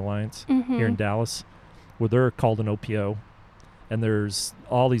Transplant Alliance here in Mhm. Dallas, where they're called an OPO. And there's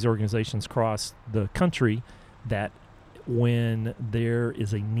all these organizations across the country that when there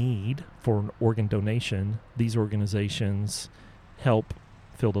is a need for an organ donation, these organizations help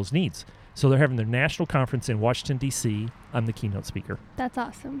fill those needs. So they're having their national conference in Washington, D.C. I'm the keynote speaker. That's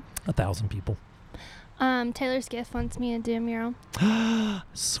awesome. 1,000 people. Taylor's Gift wants me to do a mural.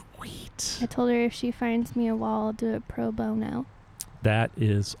 Sweet. I told her if she finds me a wall, I'll do it pro bono. That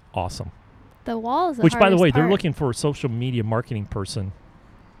is awesome. The wall is the Which, by the hardest way, they're part. looking for a social media marketing person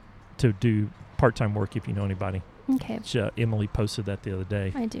to do part-time work if you know anybody. Okay, Emily posted that the other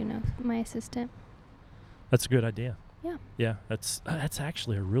day. I do know my assistant. That's a good idea. Yeah. Yeah, that's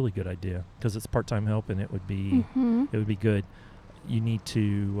actually a really good idea because it's part-time help and it would be Mm-hmm. it would be good. You need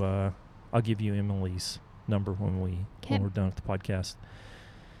to. I'll give you Emily's number when we're done with the podcast.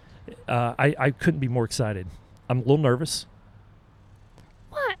 I couldn't be more excited. I'm a little nervous.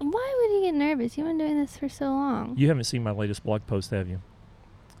 Why would you get nervous? You've been doing this for so long. You haven't seen my latest blog post, have you?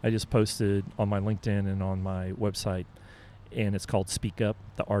 I just posted on my LinkedIn and on my website, and it's called Speak Up,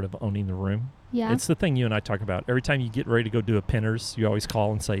 The Art of Owning the Room. Yeah. It's the thing you and I talk about. Every time you get ready to go do a Pinners, you always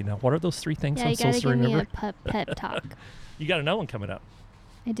call and say, now, what are those 3 things Yeah, I'm you gotta supposed to give me remember? a pep talk. You got another one coming up.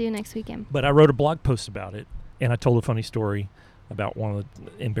 I do next weekend. But I wrote a blog post about it, and I told a funny story about one of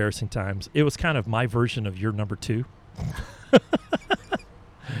the embarrassing times. It was kind of my version of your number 2.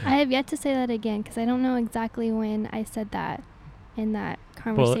 I have yet to say that again because I don't know exactly when I said that in that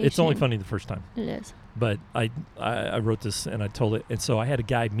conversation. Well, it's only funny the first time. It is. But I wrote this, and I told it. And so I had a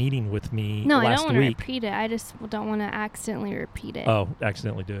guy meeting with me No, I last don't want to week. repeat it. I just don't want to accidentally repeat it. Oh,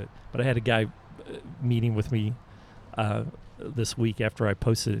 accidentally do it. But I had a guy meeting with me this week after I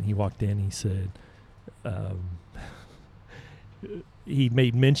posted it, and he walked in. He said he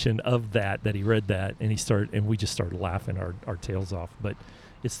made mention of that he read that, and we just started laughing our tails off. But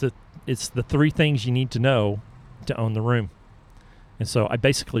it's the 3 things you need to know to own the room. And so I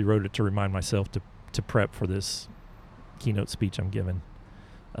basically wrote it to remind myself to prep for this keynote speech I'm giving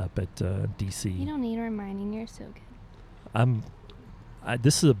up at DC. You don't need reminding. You're so good.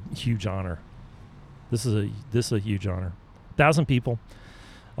 This is a huge honor. This is a huge honor. 1,000 people.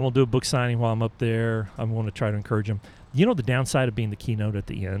 I'm gonna do a book signing while I'm up there. I'm going to try to encourage them. You know the downside of being the keynote at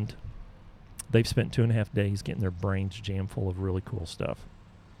the end? They've spent 2.5 days getting their brains jammed full of really cool stuff.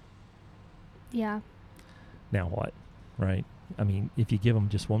 Yeah. Now what? Right? I mean, if you give them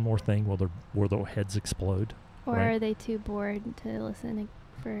just one more thing, will their heads explode? Or Right. are they too bored to listen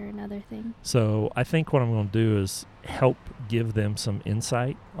for another thing? So I think what I'm going to do is help give them some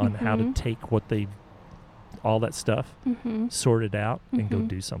insight on how to Mhm. take all that stuff, Mm-hmm. sort it out, and go Mhm.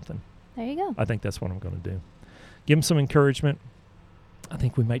 do something. There you go. I think that's what I'm going to do. Give them some encouragement. I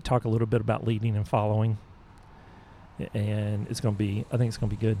think we might talk a little bit about leading and following, and I think it's going to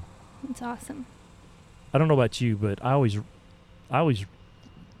be good. It's awesome. I don't know about you, but I always,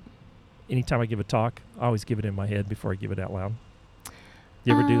 anytime I give a talk, I always give it in my head before I give it out loud.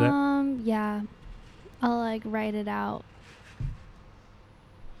 You ever do that? Yeah. I'll write it out.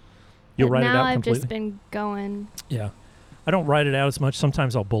 You'll But write it now out I've completely? just been going. Yeah. I don't write it out as much.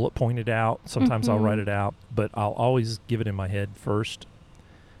 Sometimes I'll bullet point it out. Sometimes I'll write Mhm. it out, but I'll always give it in my head first.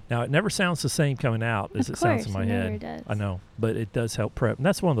 Now, it never sounds the same coming out as Of it sounds course, in my it head. never does. I know, but it does help prep. And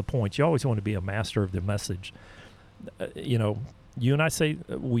that's one of the points. You always want to be a master of the message. You and I say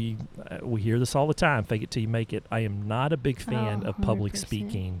we hear this all the time, fake it till you make it. I am not a big fan Oh, of public 100%.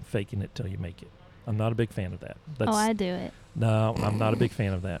 speaking, faking it till you make it. I'm not a big fan of that. I do it. No, I'm not a big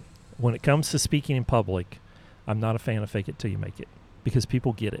fan of that. When it comes to speaking in public, I'm not a fan of fake it till you make it because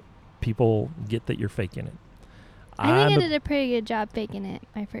people get it. People get that you're faking it. I think I did a pretty good job faking it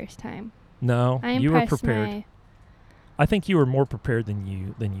my first time. No, I you were impressed prepared. I think you were more prepared than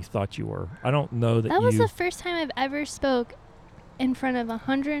you thought you were. I don't know That was the first time I've ever spoke in front of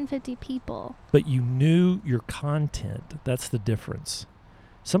 150 people. but you knew your content. That's the difference.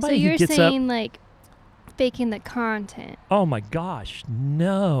 Somebody so who you're gets up. saying faking the content. Oh my gosh,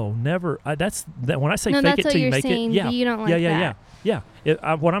 no, never. That's that. When I say No, fake that's it what till you you're make saying. it, yeah, You don't like yeah.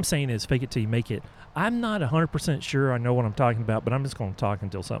 that. What I'm saying is fake it till you make it. I'm not 100% sure I know what I'm talking about, but I'm just going to talk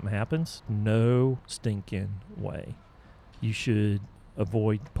until something happens. No stinking way. You should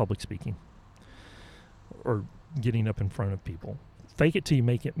avoid public speaking or getting up in front of people. Fake it till you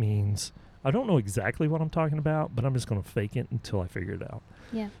make it means I don't know exactly what I'm talking about, but I'm just going to fake it until I figure it out.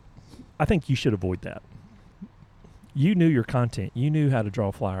 Yeah. I think you should avoid that. You knew your content. You knew how to draw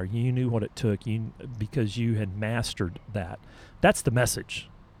a flyer. You knew what it took because you had mastered that. That's the message.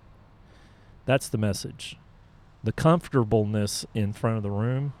 That's the message. The comfortableness in front of the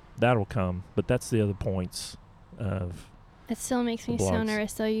room, that'll come. But that's the other points of It still makes me The so blogs.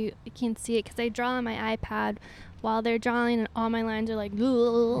 nervous. So you can see it because I draw on my iPad while they're drawing, and all my lines are like.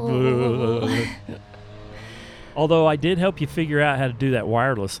 Although I did help you figure out how to do that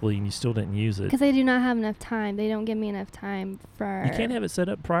wirelessly, and you still didn't use it. Because I do not have enough time. They don't give me enough time for. You can't have it set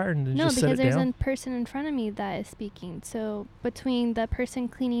up prior and then No, just set because it there's down. a person in front of me that is speaking. So between the person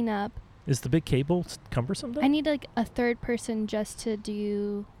cleaning up, Is the big cable cumbersome though? I need like a third person just to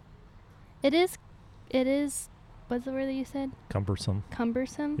do. It is. What's the word that you said? Cumbersome.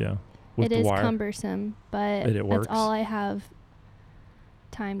 Cumbersome. Yeah. With It the is wire. cumbersome, but But it works. that's all I have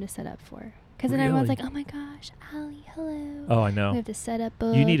time to set up for. Because then everyone's Really? like, "Oh my gosh, Allie, hello." Oh, I We know. have to set up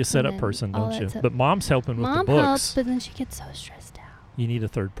books. You need a and setup then person, all don't that you? stuff. But mom's helping with Mom the books. helps, but then she gets so stressed out. You need a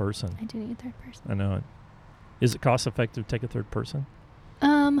third person. I do need a third person. I know it. Is it cost effective to take a third person?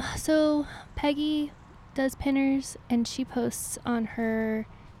 So Peggy does pinners, and she posts on her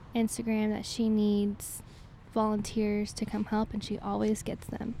Instagram that she needs volunteers to come help, and she always gets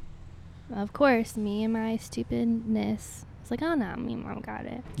them. Of course, me and my stupidness. It's like, oh no, me and Mom got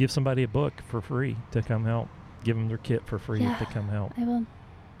it. Give somebody a book for free to come help. Give them their kit for free Yeah. if they come help. I will.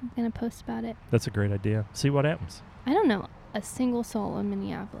 I'm gonna post about it. That's a great idea. See what happens. I don't know a single soul in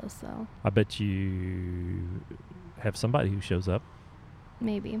Minneapolis, though. I bet you have somebody who shows up.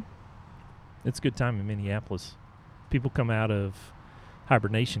 Maybe. It's a good time in Minneapolis. People come out of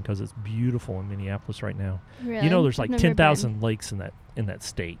hibernation because it's beautiful in Minneapolis right now. Really? You know, there's like Never been. 10,000 lakes in that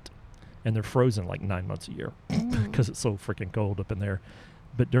state, and they're frozen like 9 months a year Mm. because it's so freaking cold up in there.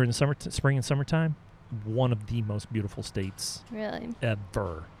 But during the spring and summertime, one of the most beautiful states Really?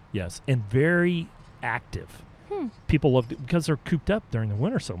 ever. Yes, and very active. Hmm. People love it because they're cooped up during the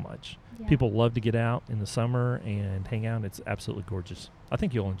winter so much. Yeah. People love to get out in the summer and hang out. It's absolutely gorgeous. I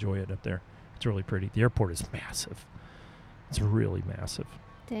think you'll enjoy it up there. It's really pretty. The airport is massive. It's really massive.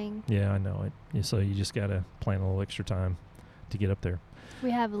 Dang. Yeah, I know it. Yeah, so you just got to plan a little extra time to get up there.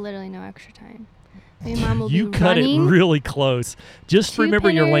 We have literally no extra time. My mom will You be cut it running. really close. Just 2 remember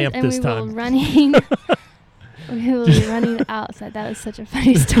your pinners, lamp and this we time. Will running. We will be running outside. That was such a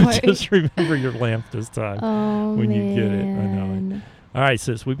funny story. Just remember your lamp this time. Oh, when man. you get it. I know it. All right,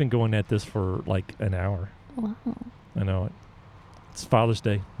 sis, we've been going at this for like an hour. Wow. I know it. It's Father's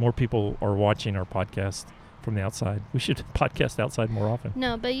Day. More people are watching our podcast from the outside. We should podcast outside more often.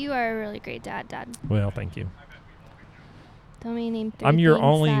 No, but you are a really great dad. Well, thank you. Tell me name 3 I'm your things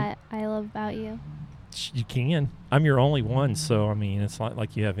only- that I love about you. You can. I'm your only one, so I mean, it's not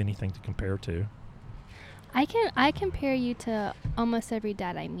like you have anything to compare to. I compare you to almost every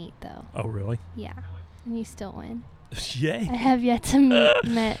dad I meet, though. Oh, really? Yeah, and you still win. Yay. I have yet to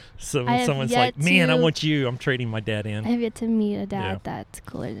meet. So I when have someone's yet like, man, I to- want you, I'm trading my dad in. I have yet to meet a dad Yeah. that's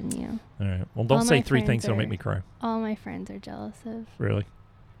cooler than you. All right. Well, don't all say my 3 things friends that'll make are- me cry. All my friends are jealous of Really?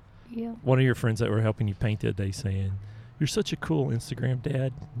 you. One of your friends that were helping you paint that day saying, "You're such a cool Instagram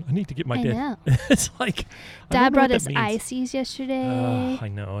dad. I need to get my I dad." know. It's like I Dad don't know brought what us that means. ices yesterday. I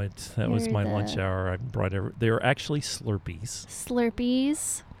know it. That was You're my the- lunch hour. I brought they were actually Slurpees.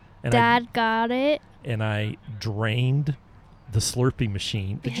 Slurpees. And Dad got it. I drained the Slurpee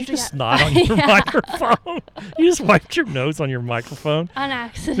machine. Did you Because just I snot got- on your Yeah. microphone? You just wiped your nose on your microphone? On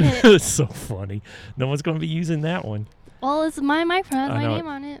accident. It's so funny. No one's going to be using that one. Well, it's my microphone. I My know name it.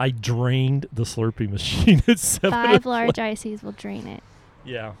 on it. I drained the Slurpee machine at 7 5 large ices will drain it.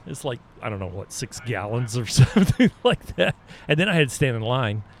 Yeah, it's like, I don't know, what, 6 gallons or something like that. And then I had to stand in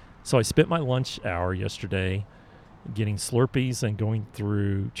line. So I spent my lunch hour yesterday getting Slurpees and going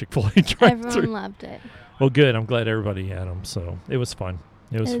through Chick-fil-A Everyone drive-thru. loved it. Well, good. I'm glad everybody had them. So it was fun.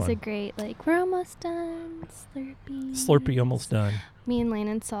 It was It was fun. a great, like, we're almost done. Slurpee. Slurpee almost done. Me and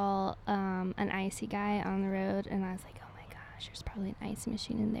Landon saw an icy guy on the road, and I was like, oh my gosh, there's probably an ice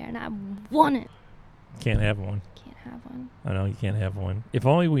machine in there. And I want it. Can't have one. Can't have one. I know you can't have one. If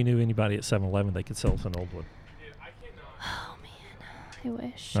only we knew anybody at 7-Eleven, they could sell us an old one. Oh, man. I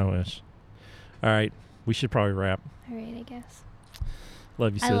wish. I wish. All right. We should probably wrap. All right, I guess.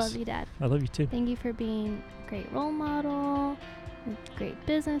 Love you, sis. I love you, Dad. I love you too. Thank you for being a great role model, a great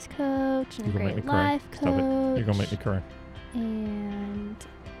business coach, and You're a gonna make great me cry. life Stop it. coach. You're going to make me cry. And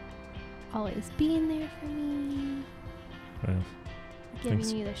always being there for me. Well, Giving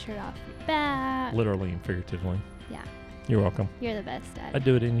Thanks. you the shirt off your back. literally and figuratively. Yeah. You're welcome. You're the best, Dad. I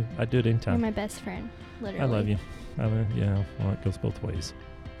do it You're anytime. my best friend. Literally. I love you. Yeah, well, it goes both ways.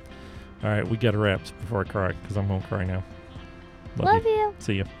 All right, we got to wrap before I cry because I'm going to cry now. Love you.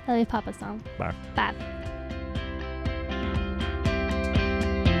 See you. Love you, Papa Song. Bye. Bye.